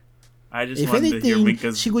 I just if wanted anything, to hear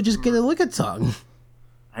Mika's... she would just get a lick-a-tongue.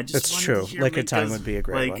 That's true. Lick-a-tongue would be a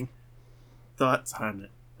great one. Thoughts on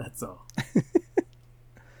it. That's all.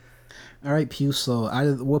 All right, Pew. So,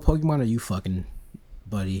 what Pokemon are you fucking,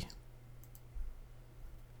 buddy?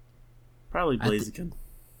 Probably Blaziken.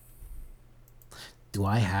 Do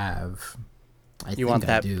I have? I you want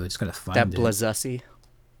that? I do. It's gotta find that it. Blazussie.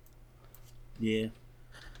 Yeah.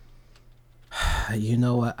 You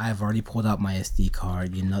know what? I've already pulled out my SD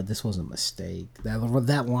card. You know, this was a mistake.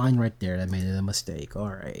 That line right there, that made it a mistake. All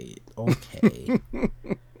right. Okay.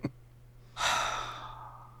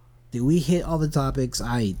 Did we hit all the topics?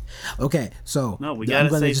 Okay, so... No, we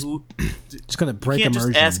gotta say who... Just gonna break immersion.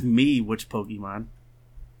 You can't just ask me which Pokemon.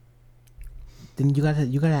 Then you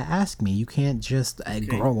gotta ask me. You can't just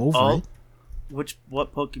grow over it.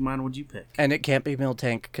 What Pokemon would you pick? And it can't be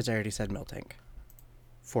Miltank, because I already said Miltank.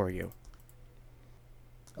 For you.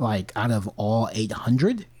 Like, out of all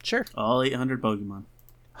 800? Sure. All 800 Pokemon.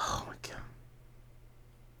 Oh my god.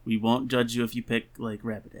 We won't judge you if you pick, like,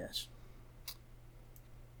 Rapidash.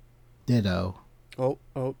 Ditto. Oh,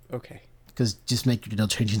 okay. Because just make your Ditto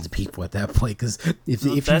change into people at that point. Because if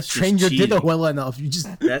you that's train your cheating. Ditto well enough, you just...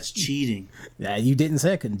 That's cheating. Yeah, you didn't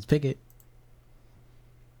say I couldn't pick it.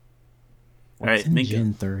 All right, What's in Minka.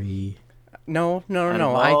 Gen 3? No. Out of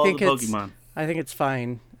I all think the it's. Pokemon, I think it's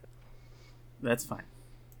fine. that's fine.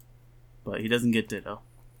 But he doesn't get Ditto.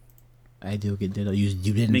 I do get Ditto. You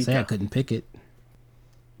didn't say I Minka. couldn't pick it.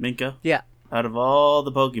 Minka, Yeah. out of all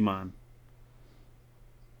the Pokemon,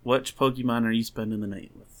 which Pokemon are you spending the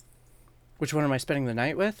night with? Which one am I spending the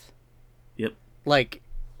night with? Yep. Like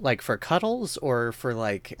for cuddles or for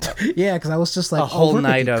like? Yeah, because I was just like... A whole we're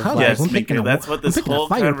night picking of, cuddles. Yes, I'm picking Minka, a- that's what I'm this picking a whole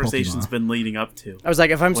fire conversation's Pokemon. been leading up to. I was like,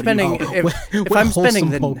 if I'm What do you spending, want? if What I'm spending wholesome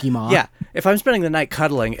the Pokemon. yeah, if I'm spending the night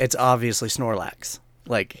cuddling, it's obviously Snorlax.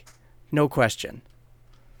 Like, no question.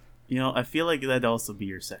 You know, I feel like that'd also be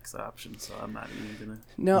your sex option, so I'm not even gonna.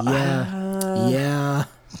 No. Yeah.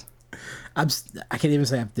 I can't even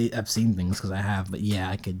say I've seen things because I have, but yeah,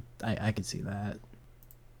 I could see that.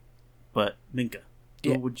 But Minka,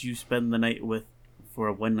 Yeah. who would you spend the night with for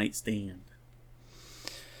a one night stand?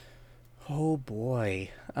 Oh boy.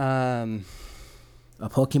 A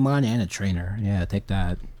Pokemon and a trainer. Yeah, take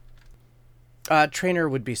that. Trainer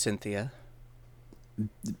would be Cynthia.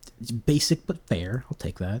 It's basic but fair. I'll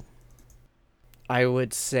take that. I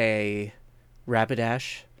would say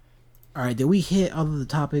Rapidash. All right, did we hit all of the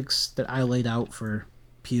topics that I laid out for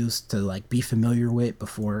Puce to like be familiar with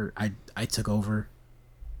before I took over?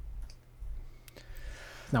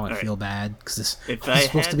 Now I All right. feel bad because this If was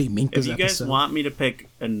supposed to be if Minka's you guys episode. want me to pick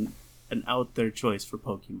an out there choice for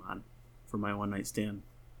Pokemon for my one night stand,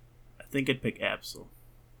 I think I'd pick Absol.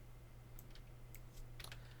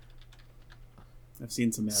 I've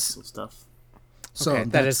seen some Absol stuff. So Okay,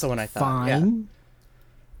 that is the one I thought, yeah. Fine.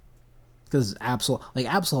 Because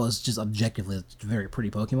Absol is just objectively a very pretty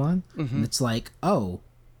Pokemon. Mm-hmm. And it's like, oh,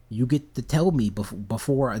 you get to tell me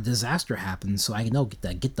before a disaster happens, so I know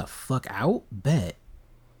get the fuck out. Bet.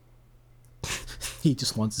 He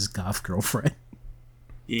just wants his goth girlfriend.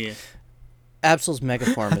 Yeah. Absol's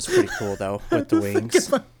Megaform is pretty cool though, with the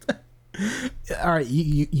wings. All right,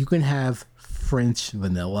 you can have French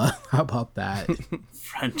vanilla. How about that?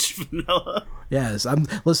 French vanilla. Yes,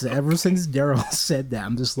 listen. Ever since Daryl said that,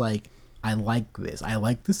 I'm just like, I like this. I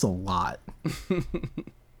like this a lot.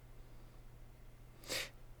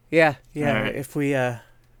 Yeah. All right. If we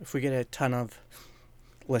get a ton of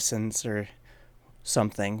listens or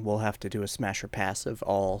something, we'll have to do a smash or pass of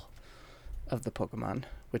all of the Pokemon,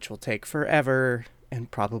 which will take forever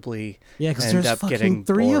and probably Yeah, because end there's up fucking getting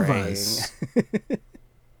 3 of boring. us.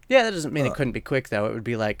 Yeah, that doesn't mean it couldn't be quick though. It would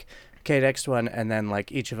be like, okay, next one, and then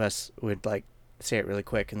like each of us would like say it really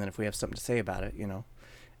quick, and then if we have something to say about it,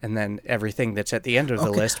 and then everything that's at the end of the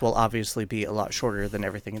Okay. list will obviously be a lot shorter than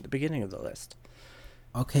everything at the beginning of the list.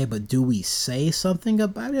 Okay, but do we say something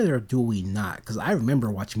about it or do we not? Because I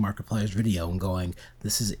remember watching Markiplier's video and going,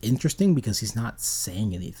 this is interesting because he's not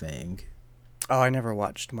saying anything. Oh, I never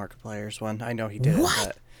watched Markiplier's one. I know he did What? it,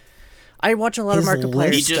 but I watch a lot of His Markiplier's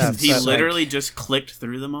list- stuff. He but, literally like, just clicked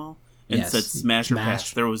through them all and Yes, said smash or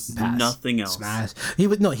pass. There was pass, nothing else. Smash. He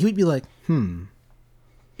would be like,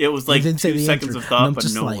 It was like didn't say 2 the seconds answer, of and thought, I'm but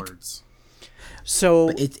just no like- words. so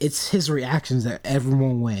it's his reactions that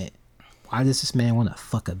everyone went, why does this man want to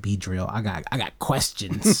fuck a Beedrill? I got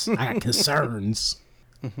questions. I got concerns.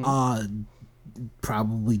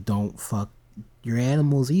 Probably don't fuck your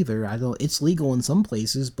animals either. It's legal in some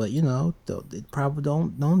places, but it probably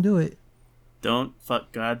don't do it. Don't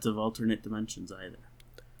fuck gods of alternate dimensions either.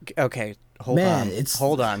 okay, hold Man, on. it's-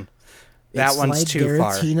 Hold on. That It's one's like too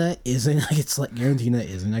far. It's like Garantina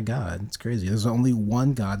isn't a god. It's crazy. There's only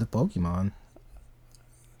one god of Pokemon.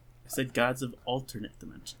 I said gods of alternate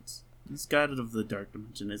dimensions. He's god of the dark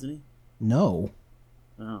dimension, isn't he? No.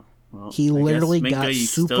 Oh, well. He I guess, literally Minka, got you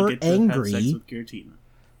still super get to have angry. sex with Giratina.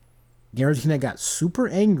 Giratina got super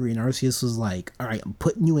angry, and Arceus was like, all right, I'm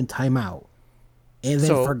putting you in timeout. And then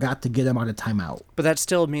So- forgot to get him out of timeout. But that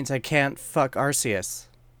still means I can't fuck Arceus.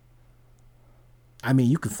 I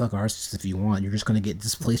mean, you can fuck Arceus if you want. You're just going to get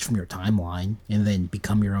displaced from your timeline and then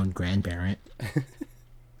become your own grandparent.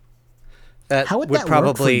 That How would would that work for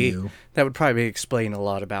probably you? that would probably explain a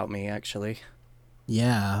lot about me, actually.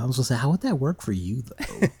 Yeah, I was going to say, how would that work for you,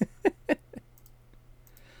 though?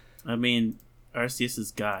 I mean, Arceus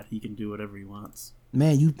is god. He can do whatever he wants.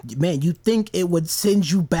 Man, you think it would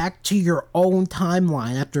send you back to your own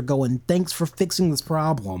timeline after going, thanks for fixing this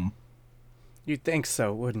problem. You'd think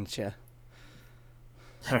so, wouldn't you?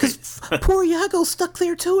 All Because right. poor Iago stuck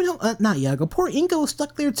there too. And not Iago, poor Ingo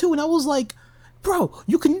stuck there too. And I was like, bro,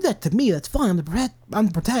 you can do that to me. That's fine. I'm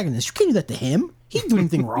the protagonist. You can't do that to him. He didn't do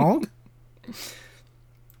anything wrong.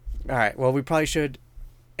 All right. Well, we probably should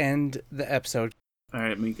end the episode. All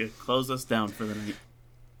right, Mika, close us down for the night.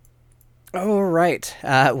 All right.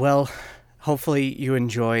 Well, hopefully you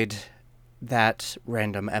enjoyed that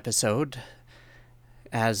random episode,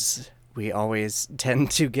 as we always tend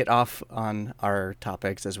to get off on our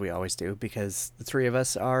topics, as we always do, because the three of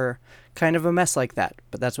us are kind of a mess like that,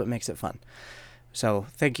 but that's what makes it fun. So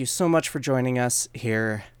thank you so much for joining us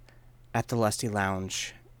here at the Lusty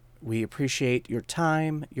Lounge. We appreciate your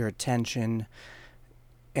time, your attention,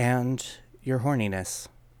 and your horniness.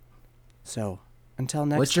 So, until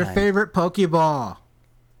next time. What's your favorite Pokeball?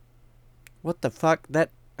 What the fuck?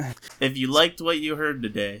 If you liked what you heard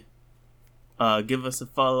today, give us a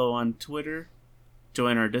follow on Twitter,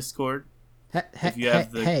 join our Discord.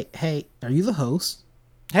 Hey, are you the host?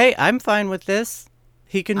 Hey, I'm fine with this.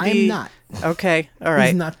 He can be... I'm not. Okay, all right.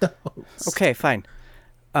 He's not the host. Okay, fine.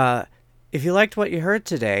 If you liked what you heard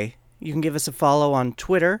today, you can give us a follow on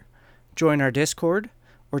Twitter, join our Discord,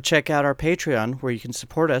 or check out our Patreon, where you can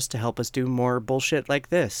support us to help us do more bullshit like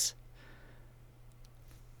this.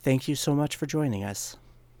 Thank you so much for joining us.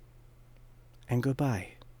 And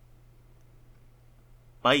goodbye.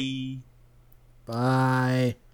 Bye. Bye.